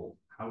planner goal,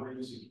 how are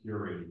you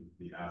securing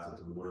the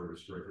assets and what are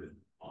restricted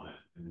on it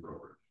in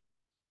brokerage?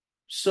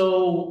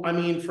 So, I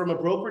mean, from a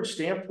brokerage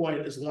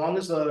standpoint, as long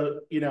as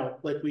you know,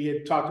 like we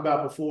had talked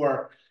about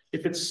before,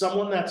 if it's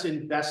someone that's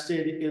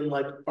invested in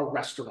like a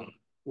restaurant,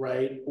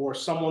 right? Or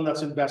someone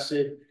that's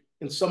invested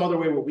in some other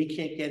way where we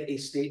can't get a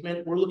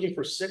statement, we're looking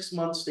for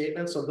 6-month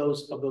statements of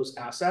those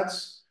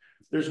assets.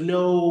 There's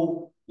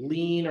no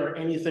lien or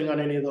anything on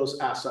any of those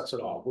assets at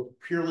all. We're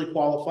purely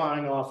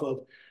qualifying off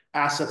of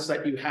assets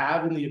that you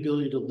have and the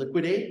ability to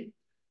liquidate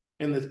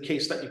in the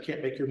case that you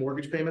can't make your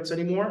mortgage payments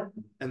anymore,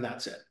 and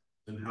that's it.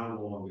 And how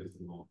long is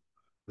the loan?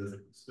 This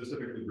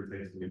specifically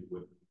pertains to me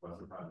with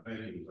Western Private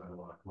Banking. I have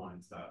a lot of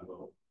clients that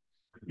will.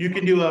 You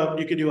can do a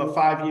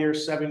 5-year,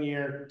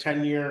 7-year,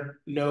 10-year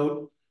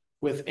note.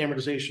 with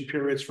amortization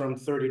periods from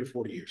 30 to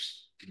 40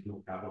 years.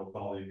 No capital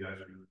call you guys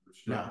are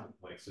restricted,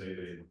 like say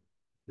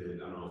they, I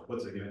don't know,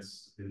 what's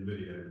against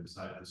NVIDIA and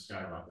decide to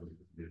skyrocket because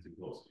they get too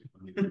close.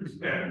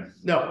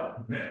 No,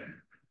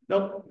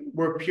 nope.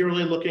 We're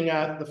purely looking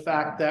at the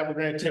fact that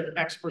we're going to take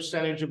X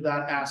percentage of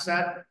that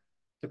asset,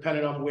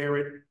 depending on where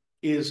it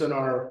is in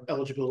our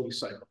eligibility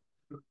cycle.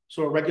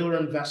 So a regular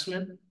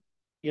investment,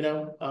 you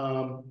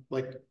know,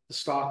 like the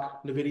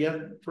stock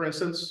NVIDIA, for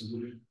instance,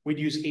 we'd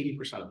use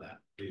 80% of that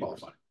to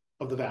qualify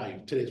of the value,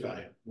 today's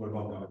value. What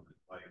about government,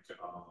 like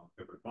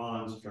government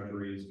bonds,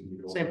 treasuries?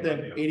 Same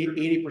thing,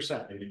 80%.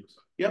 80%.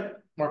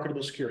 Yep,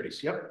 marketable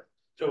securities. Yep.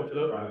 So for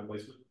the Private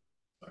placement.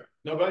 Sorry.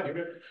 no, go ahead, you're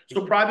good.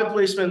 So private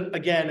placement,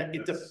 again,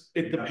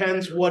 it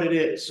depends what it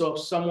is. So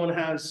if someone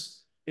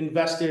has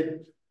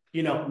invested,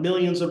 you know,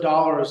 millions of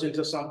dollars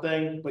into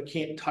something but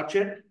can't touch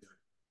it,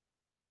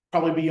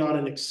 probably be on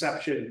an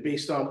exception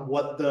based on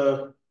what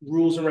the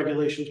rules and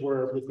regulations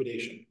were of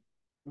liquidation,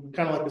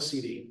 kind of like a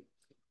CD.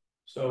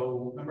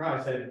 So remember how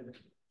I said,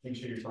 make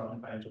sure you're talking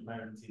to financial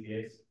planners and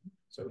CPAs.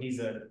 So he's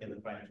in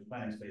the financial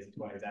planning space, that's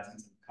why he's asking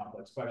some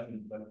complex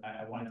questions, but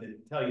I wanted to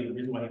tell you the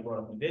reason why he brought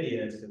up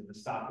NVIDIA is because the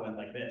stock went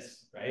like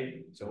this,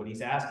 right? So what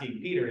he's asking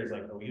Peter is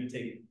like, are we gonna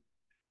take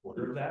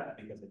order of that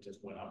because it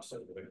just went up so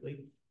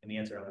quickly? And the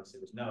answer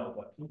obviously was no,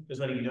 but just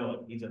letting you know,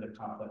 like, these are the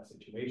complex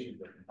situations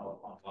that can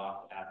help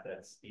unlock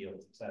assets,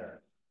 deals, etc.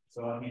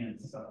 So I mean,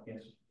 it's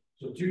yes.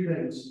 So two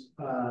things,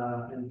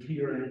 and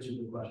Peter answered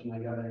the question. I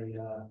got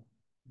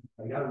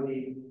to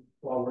leave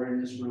while we're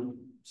in this room.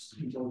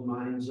 People's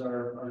minds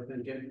are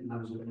thinking, and I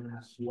was going to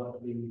ask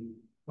what the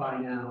buy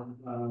now,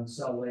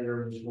 sell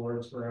later is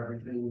for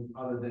everything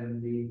other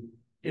than the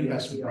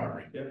Investment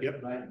property.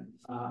 Yep. Right.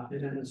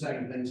 And then the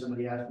second thing,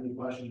 somebody asked me a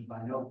question. If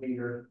I know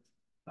Peter,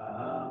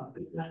 and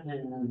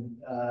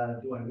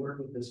do I work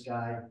with this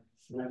guy?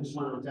 And I just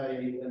want to tell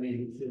you, I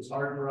mean, it's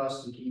hard for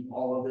us to keep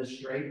all of this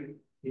straight.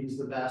 He's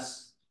the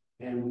best,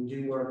 and we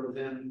do work with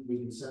him. We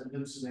can send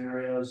him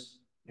scenarios,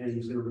 and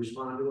he's going to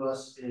respond to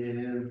us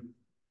and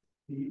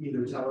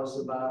either tell us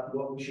about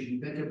what we should be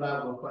thinking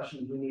about, what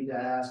questions we need to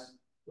ask,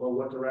 or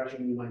what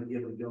direction we might be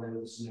able to go in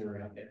the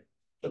scenario.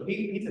 So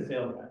he's a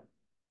sales guy.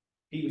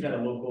 He was at a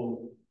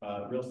local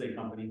real estate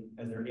company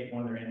as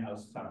one of their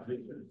in-house top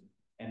producers,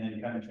 and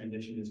then kind of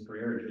transitioned his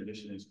career,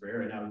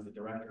 and now he's the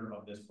director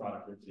of this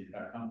product for the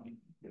entire company.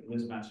 He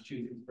lives in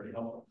Massachusetts, pretty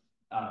helpful.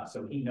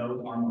 So he knows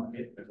our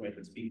market, there's a way he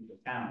can speak to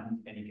the town,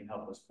 and he can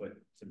help us put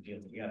some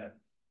deals together.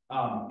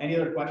 Any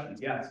other questions?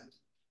 Yes.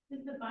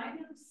 Does the buy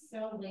now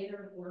sell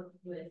later work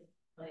with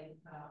like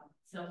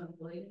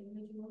self-employed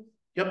individuals?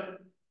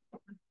 Yep.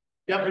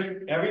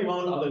 Every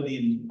loan other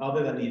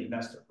than the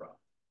investor product.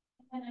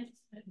 And I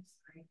just, I'm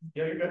sorry.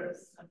 Yeah, you're good.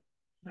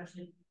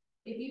 Question.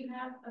 If you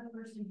have a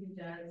person who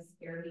does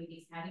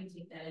Airbnbs, how do you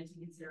take that into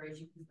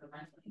consideration because the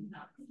rental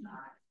income is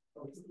not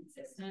always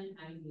consistent?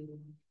 How do you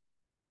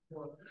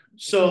work?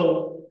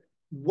 So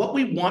what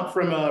we want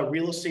from a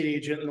real estate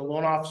agent, and the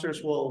loan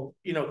officers will,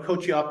 you know,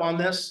 coach you up on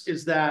this,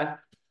 is that,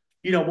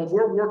 you know, when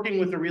we're working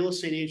with a real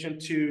estate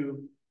agent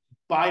to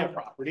buy a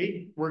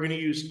property, we're going to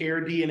use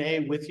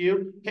AirDNA with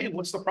you. Hey,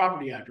 what's the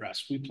property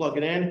address? We plug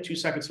it in, 2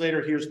 seconds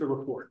later, here's the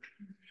report.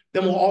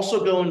 Then we'll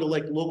also go into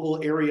like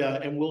local area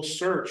and we'll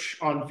search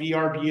on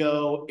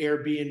VRBO,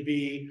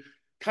 Airbnb,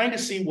 kind of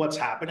see what's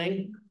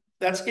happening.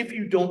 That's if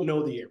you don't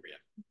know the area,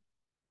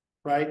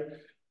 right?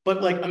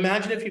 But like,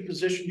 imagine if you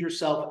positioned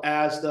yourself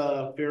as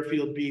the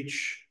Fairfield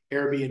Beach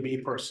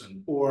Airbnb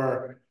person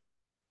or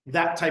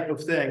that type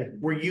of thing,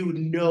 where you would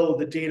know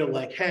the data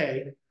like,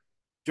 hey,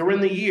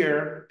 during the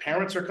year,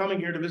 parents are coming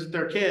here to visit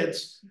their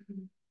kids.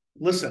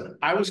 Listen,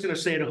 I was going to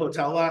stay at a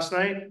hotel last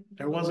night.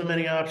 There wasn't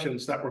many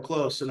options that were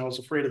close, and I was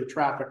afraid of the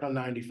traffic on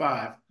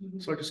 95.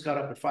 So I just got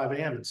up at 5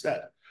 a.m.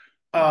 instead.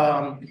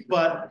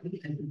 But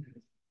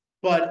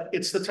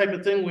it's the type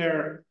of thing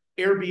where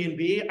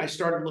Airbnb, I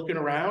started looking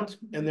around,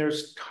 and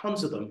there's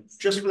tons of them.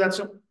 Just for that,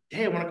 so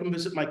hey, I want to come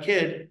visit my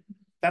kid.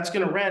 That's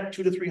going to rent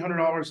 $200 to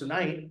 $300 a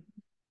night.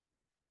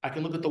 I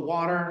can look at the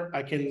water.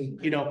 I can,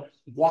 you know,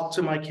 walk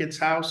to my kid's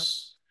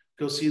house,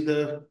 go see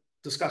the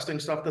disgusting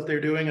stuff that they're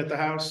doing at the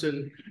house.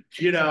 And,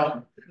 you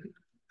know,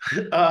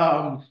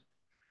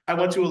 I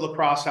went to a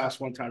lacrosse house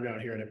one time down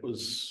here and it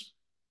was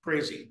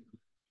crazy.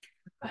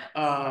 It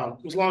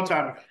was a long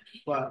time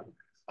ago,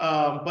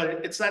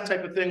 but it's that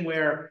type of thing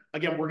where,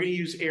 again, we're going to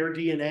use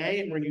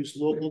AirDNA and we're going to use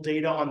local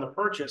data on the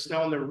purchase.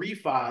 Now on the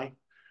refi,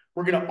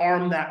 we're going to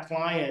arm that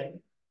client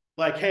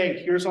like,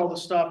 hey, here's all the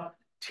stuff.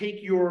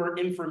 Take your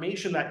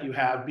information that you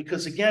have,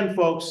 because again,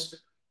 folks,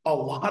 a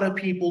lot of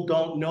people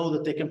don't know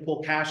that they can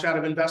pull cash out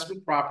of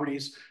investment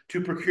properties to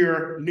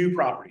procure new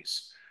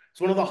properties. It's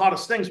one of the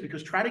hottest things,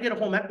 because try to get a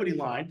home equity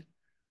line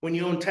when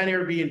you own 10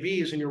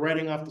 Airbnbs and you're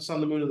writing off the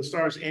sun, the moon, and the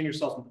stars, and you're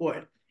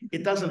self-employed.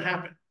 It doesn't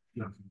happen.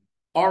 No.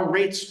 Our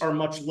rates are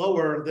much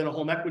lower than a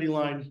home equity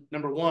line,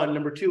 number one.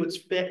 Number two, it's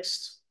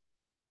fixed,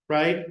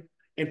 right?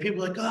 And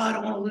people are like, oh, I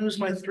don't want to lose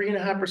my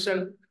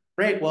 3.5%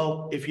 rate.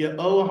 Well, if you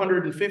owe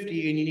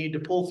 150 and you need to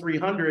pull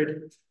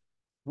 300,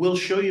 we'll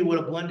show you what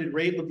a blended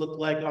rate would look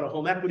like on a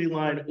home equity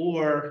line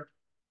or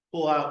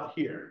pull out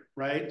here,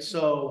 right?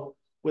 So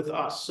with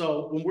us,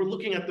 so when we're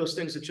looking at those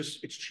things,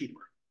 it's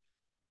cheaper.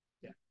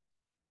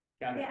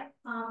 Got it. Yeah,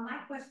 my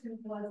question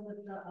was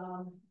with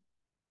the,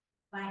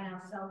 buy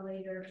now, sell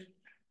later,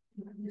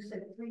 you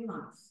said 3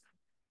 months.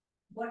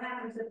 What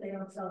happens if they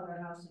don't sell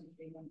their house in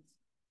 3 months?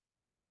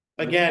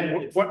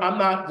 Again, we're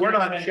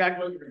not checking.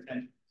 What your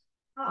intention.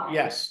 Oh.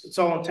 Yes, it's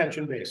all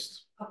intention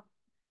based.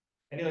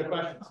 Any other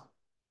questions?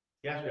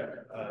 Yes,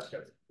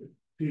 Jeff.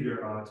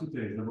 Peter, two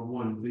things. Number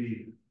one,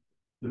 the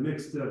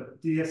mixed,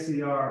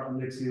 DSCR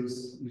mixed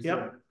use, you said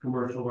Yep.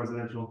 commercial,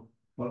 residential,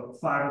 but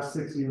 5 or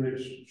 6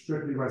 units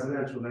strictly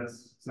residential,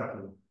 that's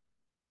acceptable.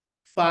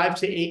 5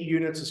 to 8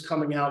 units is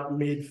coming out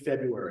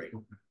mid-February.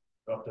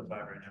 Up to 5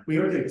 right now. The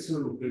other thing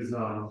too is,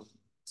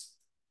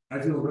 I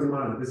do a good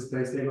amount of this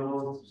state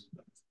loans,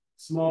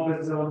 small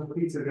business owner,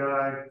 pizza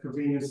guy,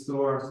 convenience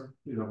store,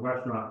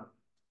 restaurant.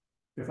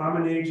 If I'm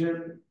an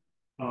agent,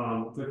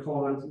 they're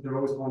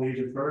always calling the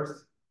agent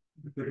first.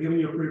 If they're giving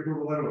you a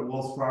pre-approval letter with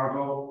Wells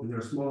Fargo and they're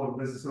a smaller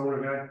business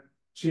owner guy,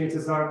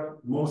 chances are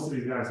most of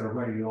these guys are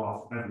writing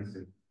off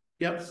everything.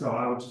 Yep. So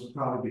I would just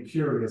probably be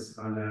curious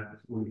on that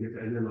when we get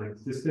there, and then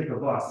just think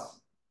of us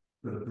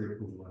for the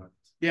pre-approval letter.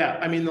 Yeah,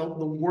 I mean, the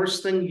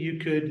worst thing you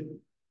could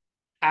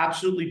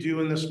absolutely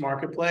do in this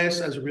marketplace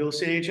as a real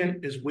estate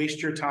agent is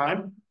waste your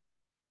time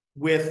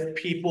with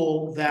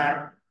people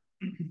that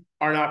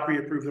are not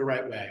pre-approved the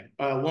right way.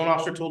 Loan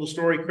officer told a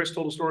story, Chris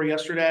told a story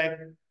yesterday,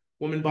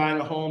 woman buying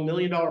a home, $1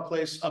 million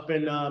place up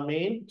in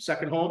Maine,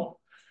 second home.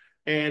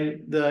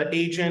 And the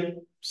agent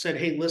said,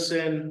 hey,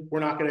 listen, we're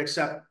not going to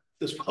accept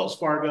this Wells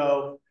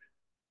Fargo.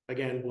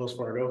 Again, Wells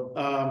Fargo.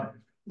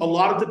 A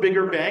lot of the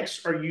bigger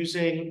banks are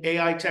using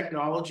AI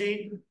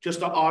technology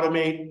just to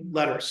automate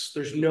letters.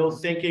 There's no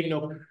thinking,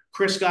 no.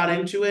 Chris got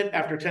into it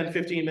after 10,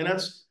 15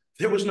 minutes.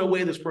 There was no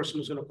way this person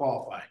was going to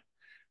qualify.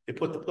 They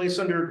put the place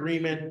under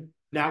agreement.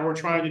 Now we're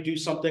trying to do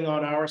something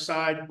on our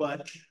side.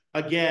 But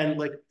again,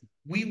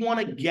 we want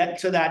to get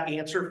to that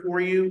answer for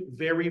you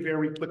very,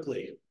 very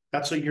quickly.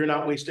 That's so you're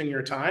not wasting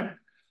your time.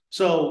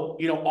 So,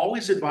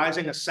 always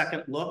advising a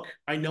second look.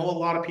 I know a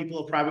lot of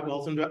people are private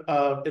wealth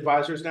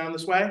advisors down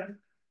this way,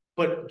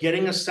 but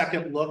getting a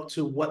second look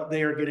to what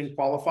they are getting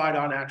qualified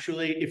on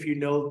actually, if you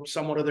know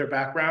somewhat of their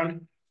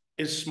background,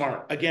 is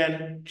smart.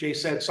 Again, Jay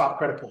said soft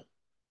credit pull.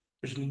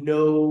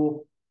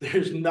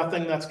 There's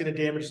nothing that's going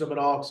to damage them at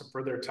all except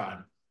for their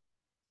time.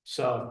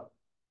 So,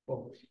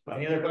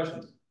 Any other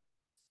questions?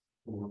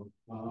 So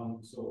on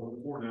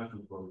the 4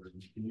 national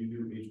programs, can you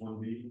do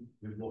H-1B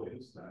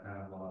employees that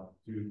have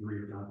 2 to 3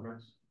 year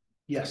contracts?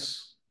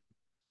 yes.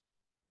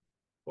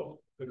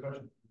 Well, good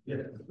question. Yeah,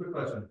 quick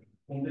question.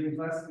 On the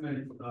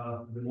investment,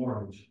 the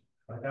mortgage,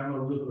 I'm a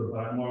realtor, but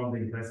I'm more on the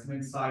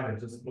investment side. I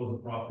just closed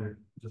a property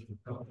just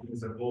a couple of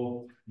years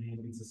ago. And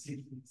it's a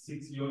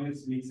six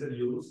units mixed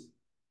use.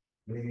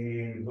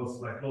 And it was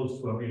close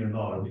to $1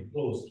 million. We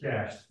closed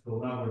cash,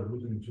 so now we're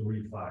looking to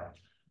refi.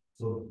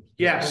 So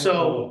yeah,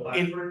 so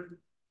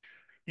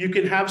you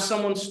can have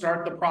someone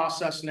start the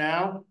process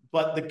now,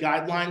 but the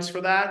guidelines for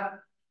that,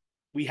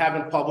 we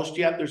haven't published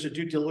yet. There's a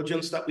due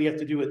diligence that we have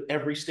to do with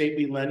every state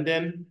we lend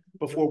in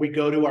before we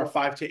go to our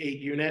 5 to 8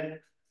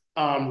 unit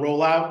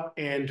rollout.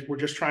 And we're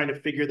just trying to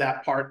figure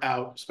that part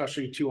out,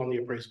 especially too on the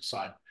appraisal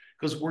side,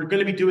 because we're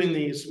going to be doing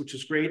these, which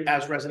is great,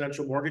 as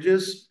residential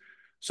mortgages.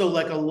 So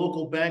a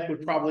local bank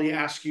would probably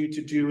ask you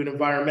to do an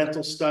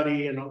environmental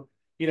study and,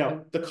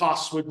 the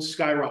costs would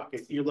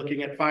skyrocket. You're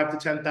looking at 5 to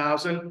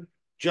 10,000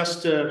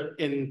 just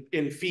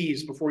in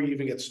fees before you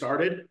even get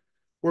started.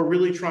 We're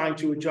really trying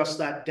to adjust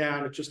that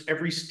down. It's just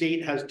every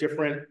state has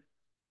different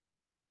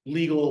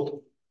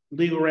legal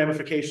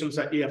ramifications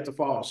that you have to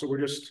follow. So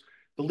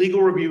the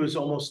legal review is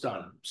almost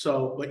done.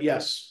 So, but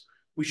yes,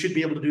 we should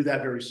be able to do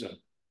that very soon.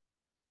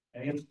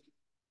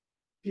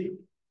 Pete,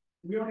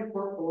 we only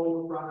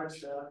portfolio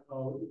products that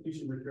do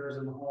some repairs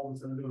in the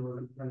homes and do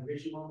a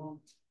renovation on them.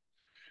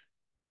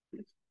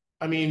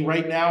 I mean,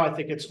 right now, I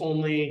think it's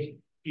only,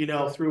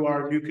 through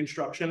our new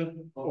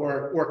construction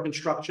or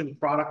construction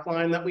product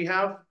line that we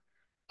have.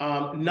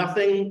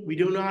 We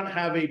do not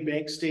have a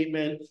bank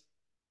statement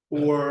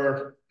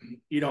or,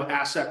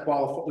 asset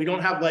qualify. We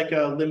don't have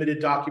a limited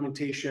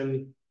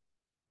documentation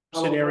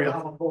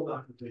scenario. Full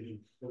documentation.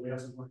 Do we have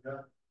something like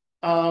that?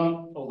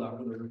 Hold on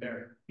for the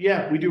repair.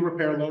 Yeah, we do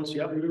repair loans.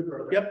 Yep.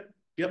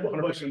 Yep.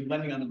 100%. Are you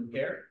lending on the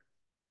repair?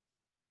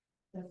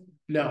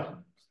 No.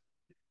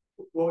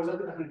 What was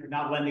that? You're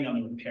not lending on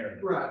the repair.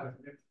 Right.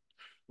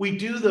 We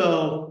do,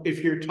 though,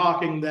 if you're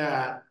talking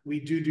that, we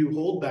do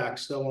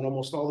holdbacks, though, on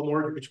almost all the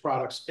mortgage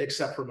products,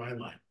 except for my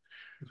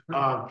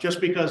line.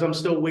 Just because I'm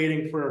still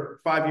waiting for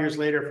 5 years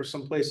later for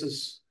some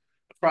places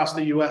across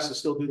the US to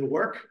still do the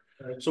work.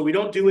 Right. So we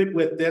don't do it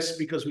with this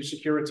because we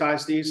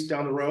securitize these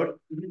down the road.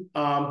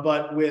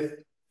 But with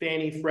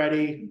Fannie,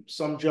 Freddie,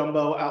 some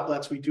jumbo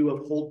outlets, we do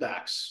have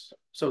holdbacks.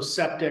 So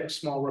septic,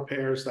 small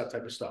repairs, that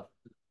type of stuff.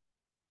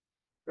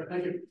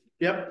 Thank you.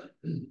 Yep.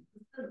 The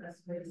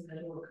best way to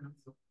schedule a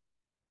consult.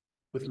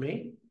 With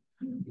me?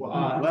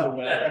 Well,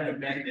 what I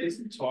recommend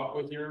is talk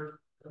with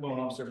your loan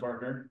officer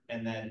partner,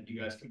 and then you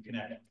guys can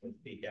connect with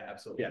the, yeah,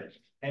 absolutely. Yeah.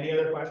 Any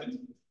other questions?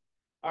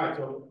 All right,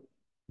 so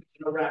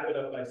I'm gonna wrap it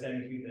up by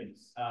saying a few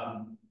things.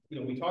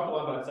 We talked a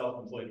lot about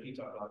self-employed, Pete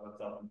talked a lot about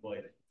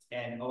self-employed,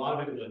 and a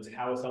lot of it was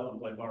how a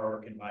self-employed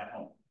borrower can buy a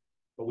home.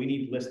 But we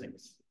need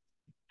listings.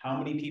 How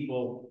many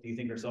people do you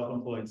think are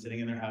self-employed sitting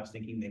in their house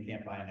thinking they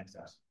can't buy an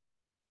excess?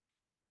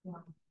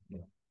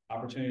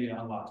 Opportunity to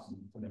unlock some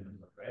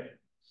inventory, right?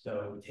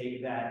 So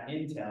take that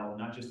intel,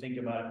 not just think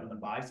about it from the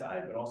buy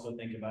side, but also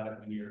think about it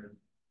when you're,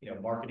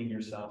 marketing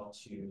yourself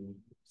to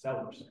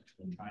sellers,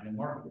 actually trying to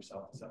market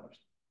yourself to sellers.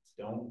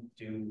 Don't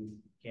do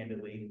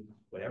candidly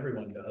what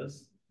everyone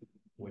does,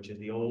 which is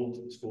the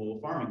old school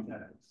farming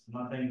tactics.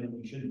 I'm not saying that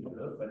we shouldn't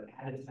do it, but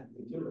add a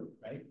tactic to it,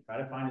 right? Try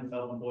to find a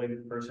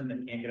self-employed person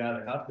that can't get out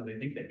of their house because they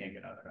think they can't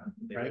get out of their house.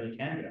 They really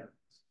can get out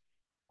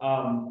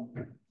of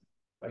their house.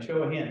 By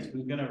show of hands,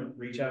 who's going to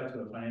reach out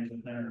to a financial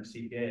planner or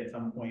CPA at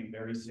some point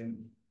very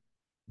soon?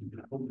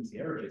 I hope it's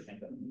everybody.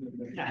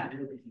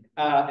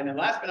 And then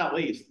last but not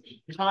least,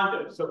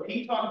 condos. So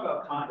Pete talked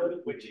about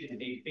condos, which is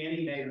a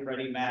Fannie Mae and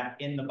Freddie Mac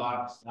in the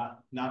box,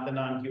 not the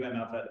non-QM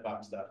outside the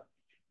box stuff.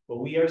 But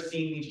we are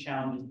seeing these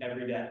challenges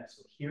every day.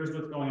 So here's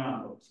what's going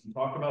on, folks. We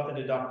talked about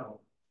the deductible.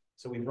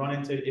 So we've run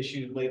into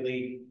issues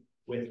lately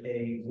with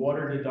a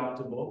water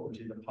deductible,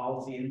 which is a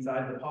policy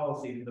inside the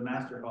policy, the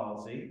master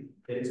policy,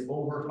 that is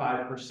over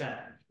 5%.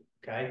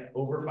 Okay,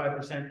 over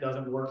 5%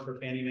 doesn't work for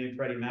Fannie Mae and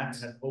Freddie Mac.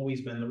 That's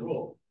always been the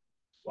rule.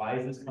 Why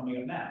is this coming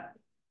up now?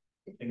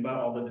 Think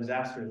about all the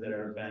disasters that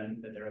there have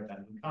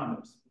been with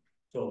condos.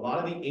 So a lot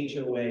of the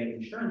HOA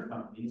insurance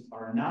companies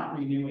are not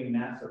renewing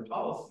master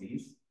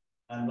policies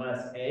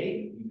unless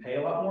A, you pay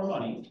a lot more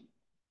money,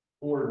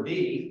 or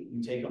B,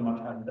 you take a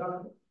much higher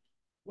deductible.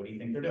 What do you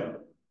think they're doing?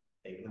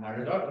 Taking a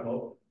higher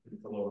deductible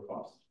with a lower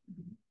cost.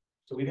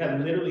 So we've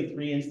had literally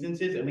 3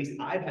 instances, at least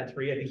I've had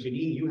 3, I think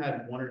Janine, you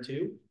had 1 or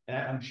 2, and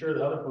I'm sure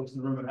the other folks in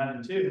the room have had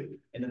them too.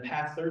 In the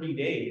past 30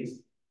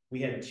 days,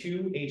 we had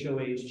 2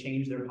 HOAs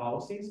change their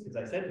policies, because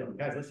I said to them,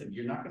 guys, listen,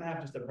 you're not gonna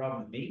have just a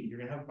problem with me, you're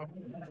gonna have a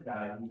problem with that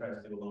guy who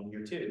tries to do a loan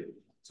here too.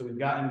 So we've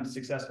gotten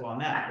successful on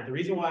that. But the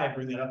reason why I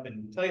bring that up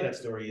and tell you that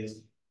story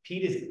is,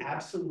 Pete is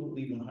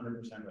absolutely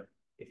 100% right.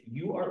 If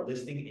you are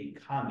listing a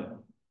condo,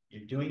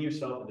 you're doing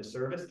yourself a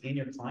disservice and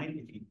your client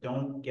if you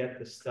don't get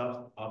the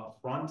stuff up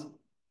front.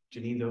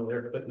 Janine's over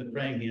there putting the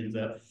praying hands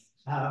up.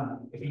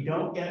 If you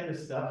don't get the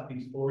stuff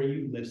before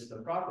you list the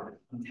property,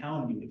 I'm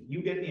telling you, if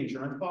you get the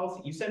insurance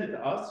policy, you send it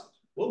to us,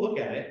 we'll look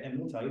at it and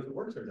we'll tell you if it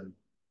works or doesn't.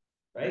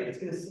 Right? It's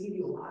going to save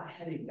you a lot of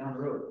headache down the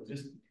road.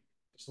 Just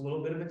a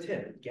little bit of a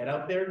tip. Get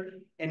out there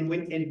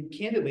and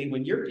candidly,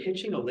 when you're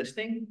pitching a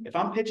listing, if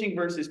I'm pitching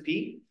versus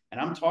Pete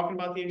and I'm talking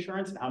about the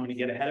insurance and I'm going to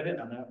get ahead of it,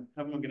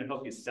 I'm going to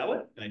help you sell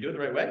it and I do it the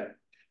right way.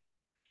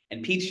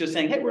 And Pete's just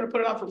saying, hey, we're going to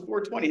put it on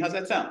for $420. How's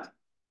that sound?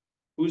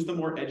 Who's the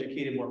more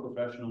educated, more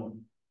professional,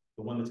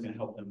 the one that's going to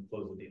help them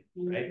close the deal,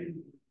 right?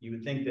 You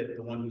would think that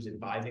the one who's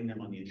advising them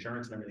on the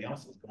insurance and everything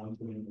else is going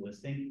to win the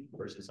listing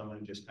versus someone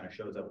who just kind of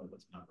shows up and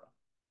puts a number on.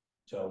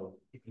 So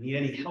if you need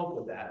any help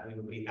with that, we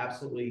would be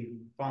absolutely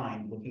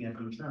fine looking at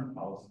the insurance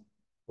policy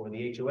for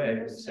the HOA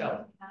to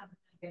sell.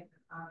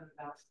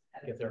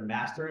 Get their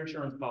master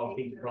insurance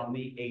policy from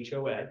the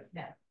HOA.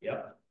 Yeah.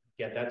 Yep.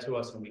 Get that to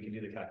us and we can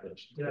do the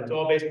calculation. Yeah. It's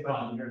all based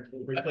upon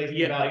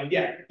replacement value.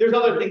 Yeah. There's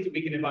other things that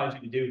we can advise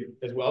you to do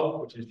as well,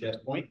 which is Jeff's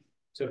point.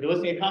 So if you're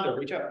listening to condo,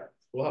 reach out.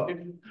 We'll help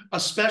you.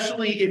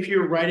 Especially if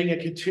you're writing a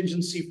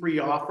contingency-free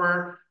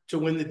offer to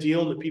win the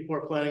deal that people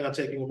are planning on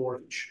taking a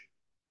mortgage.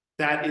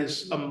 That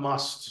is a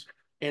must.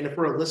 And if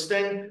we're a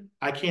listing,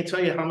 I can't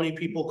tell you how many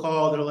people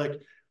call. They're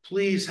like,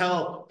 please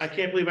help. I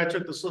can't believe I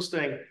took this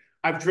listing.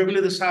 I've driven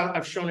to this house.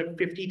 I've shown it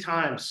 50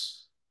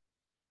 times.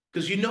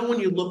 Because when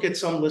you look at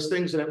some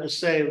listings and it will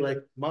say like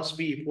must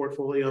be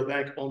portfolio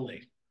bank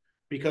only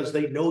because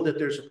they know that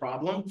there's a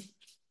problem.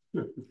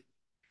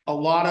 A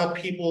lot of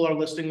people are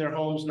listing their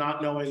homes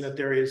not knowing that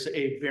there is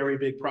a very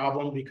big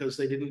problem because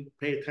they didn't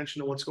pay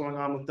attention to what's going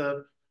on with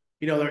the,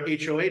 their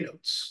HOA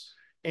notes.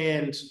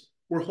 And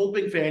we're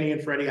hoping Fannie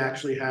and Freddie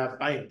actually have,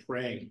 I am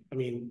praying. I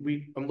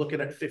mean, I'm looking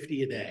at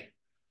 50 a day,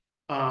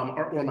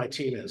 or my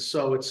team is.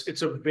 So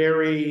it's a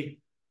very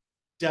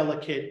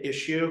delicate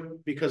issue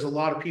because a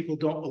lot of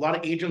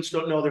agents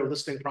don't know they're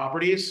listing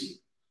properties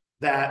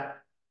that,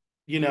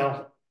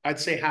 I'd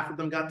say half of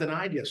them got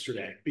denied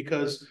yesterday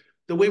because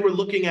the way we're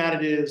looking at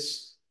it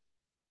is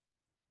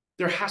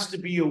there has to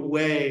be a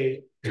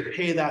way to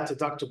pay that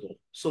deductible.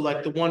 So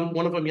like the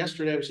one of them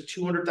yesterday was a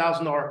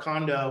 $200,000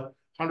 condo,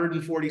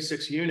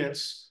 146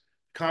 units,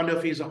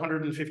 condo fee is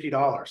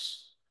 $150.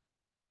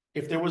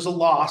 If there was a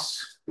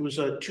loss, it was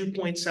a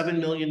 $2.7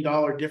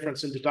 million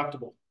difference in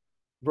deductible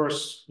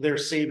versus their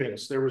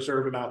savings, their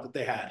reserve amount that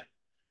they had.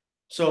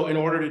 So in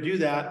order to do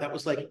that, that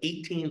was like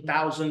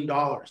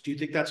 $18,000. Do you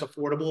think that's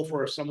affordable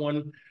for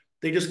someone?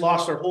 They just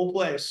lost their whole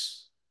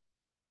place.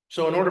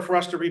 So in order for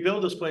us to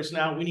rebuild this place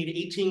now, we need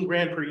 18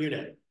 grand per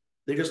unit.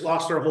 They just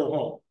lost their whole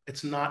home.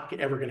 It's not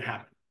ever going to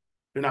happen.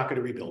 They're not going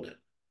to rebuild it.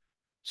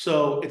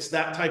 So it's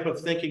that type of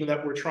thinking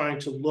that we're trying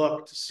to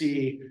look to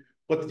see,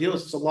 But the deal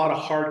is, it's a lot of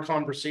hard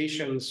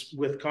conversations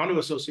with condo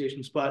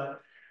associations,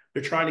 but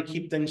they're trying to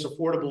keep things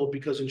affordable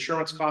because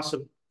insurance costs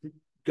have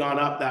gone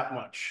up that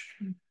much.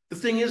 The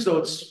thing is,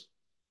 though,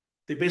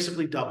 they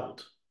basically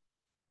doubled.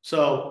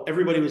 So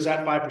everybody was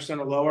at 5%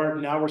 or lower.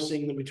 Now we're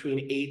seeing them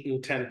between 8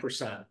 and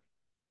 10%,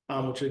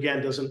 which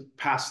again doesn't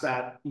pass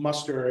that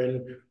muster.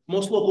 And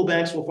most local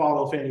banks will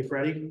follow Fannie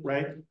Freddie,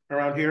 right,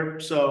 around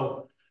here.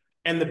 So,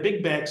 and the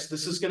big banks,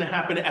 this is going to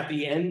happen at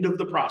the end of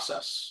the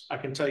process. I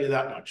can tell you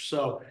that much.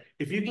 So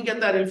if you can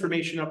get that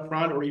information up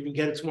front, or even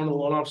get it to one of the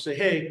loan officers, say,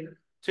 hey,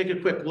 take a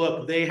quick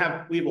look. We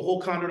have a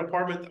whole condo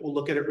department that will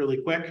look at it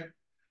really quick.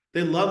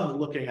 They love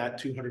looking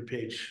at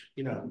 200-page,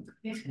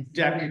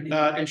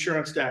 deck,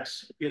 insurance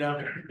decks,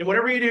 and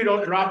whatever you do,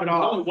 don't drop it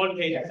off. Only one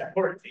page.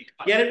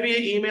 Get it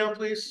via email,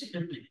 please.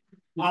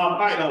 All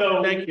right,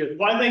 so thank you.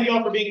 Want to thank you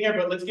all for being here,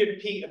 but let's give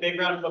Pete a big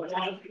round of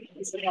applause.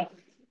 If you have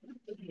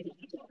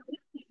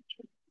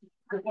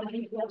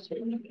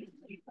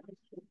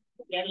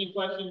any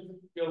questions,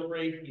 feel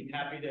free. He's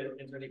happy to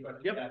answer any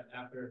questions you have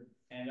after.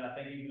 And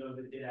thank you to those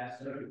that did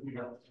ask.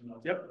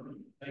 Yep.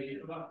 Thank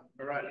you.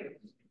 All right.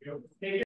 Take care.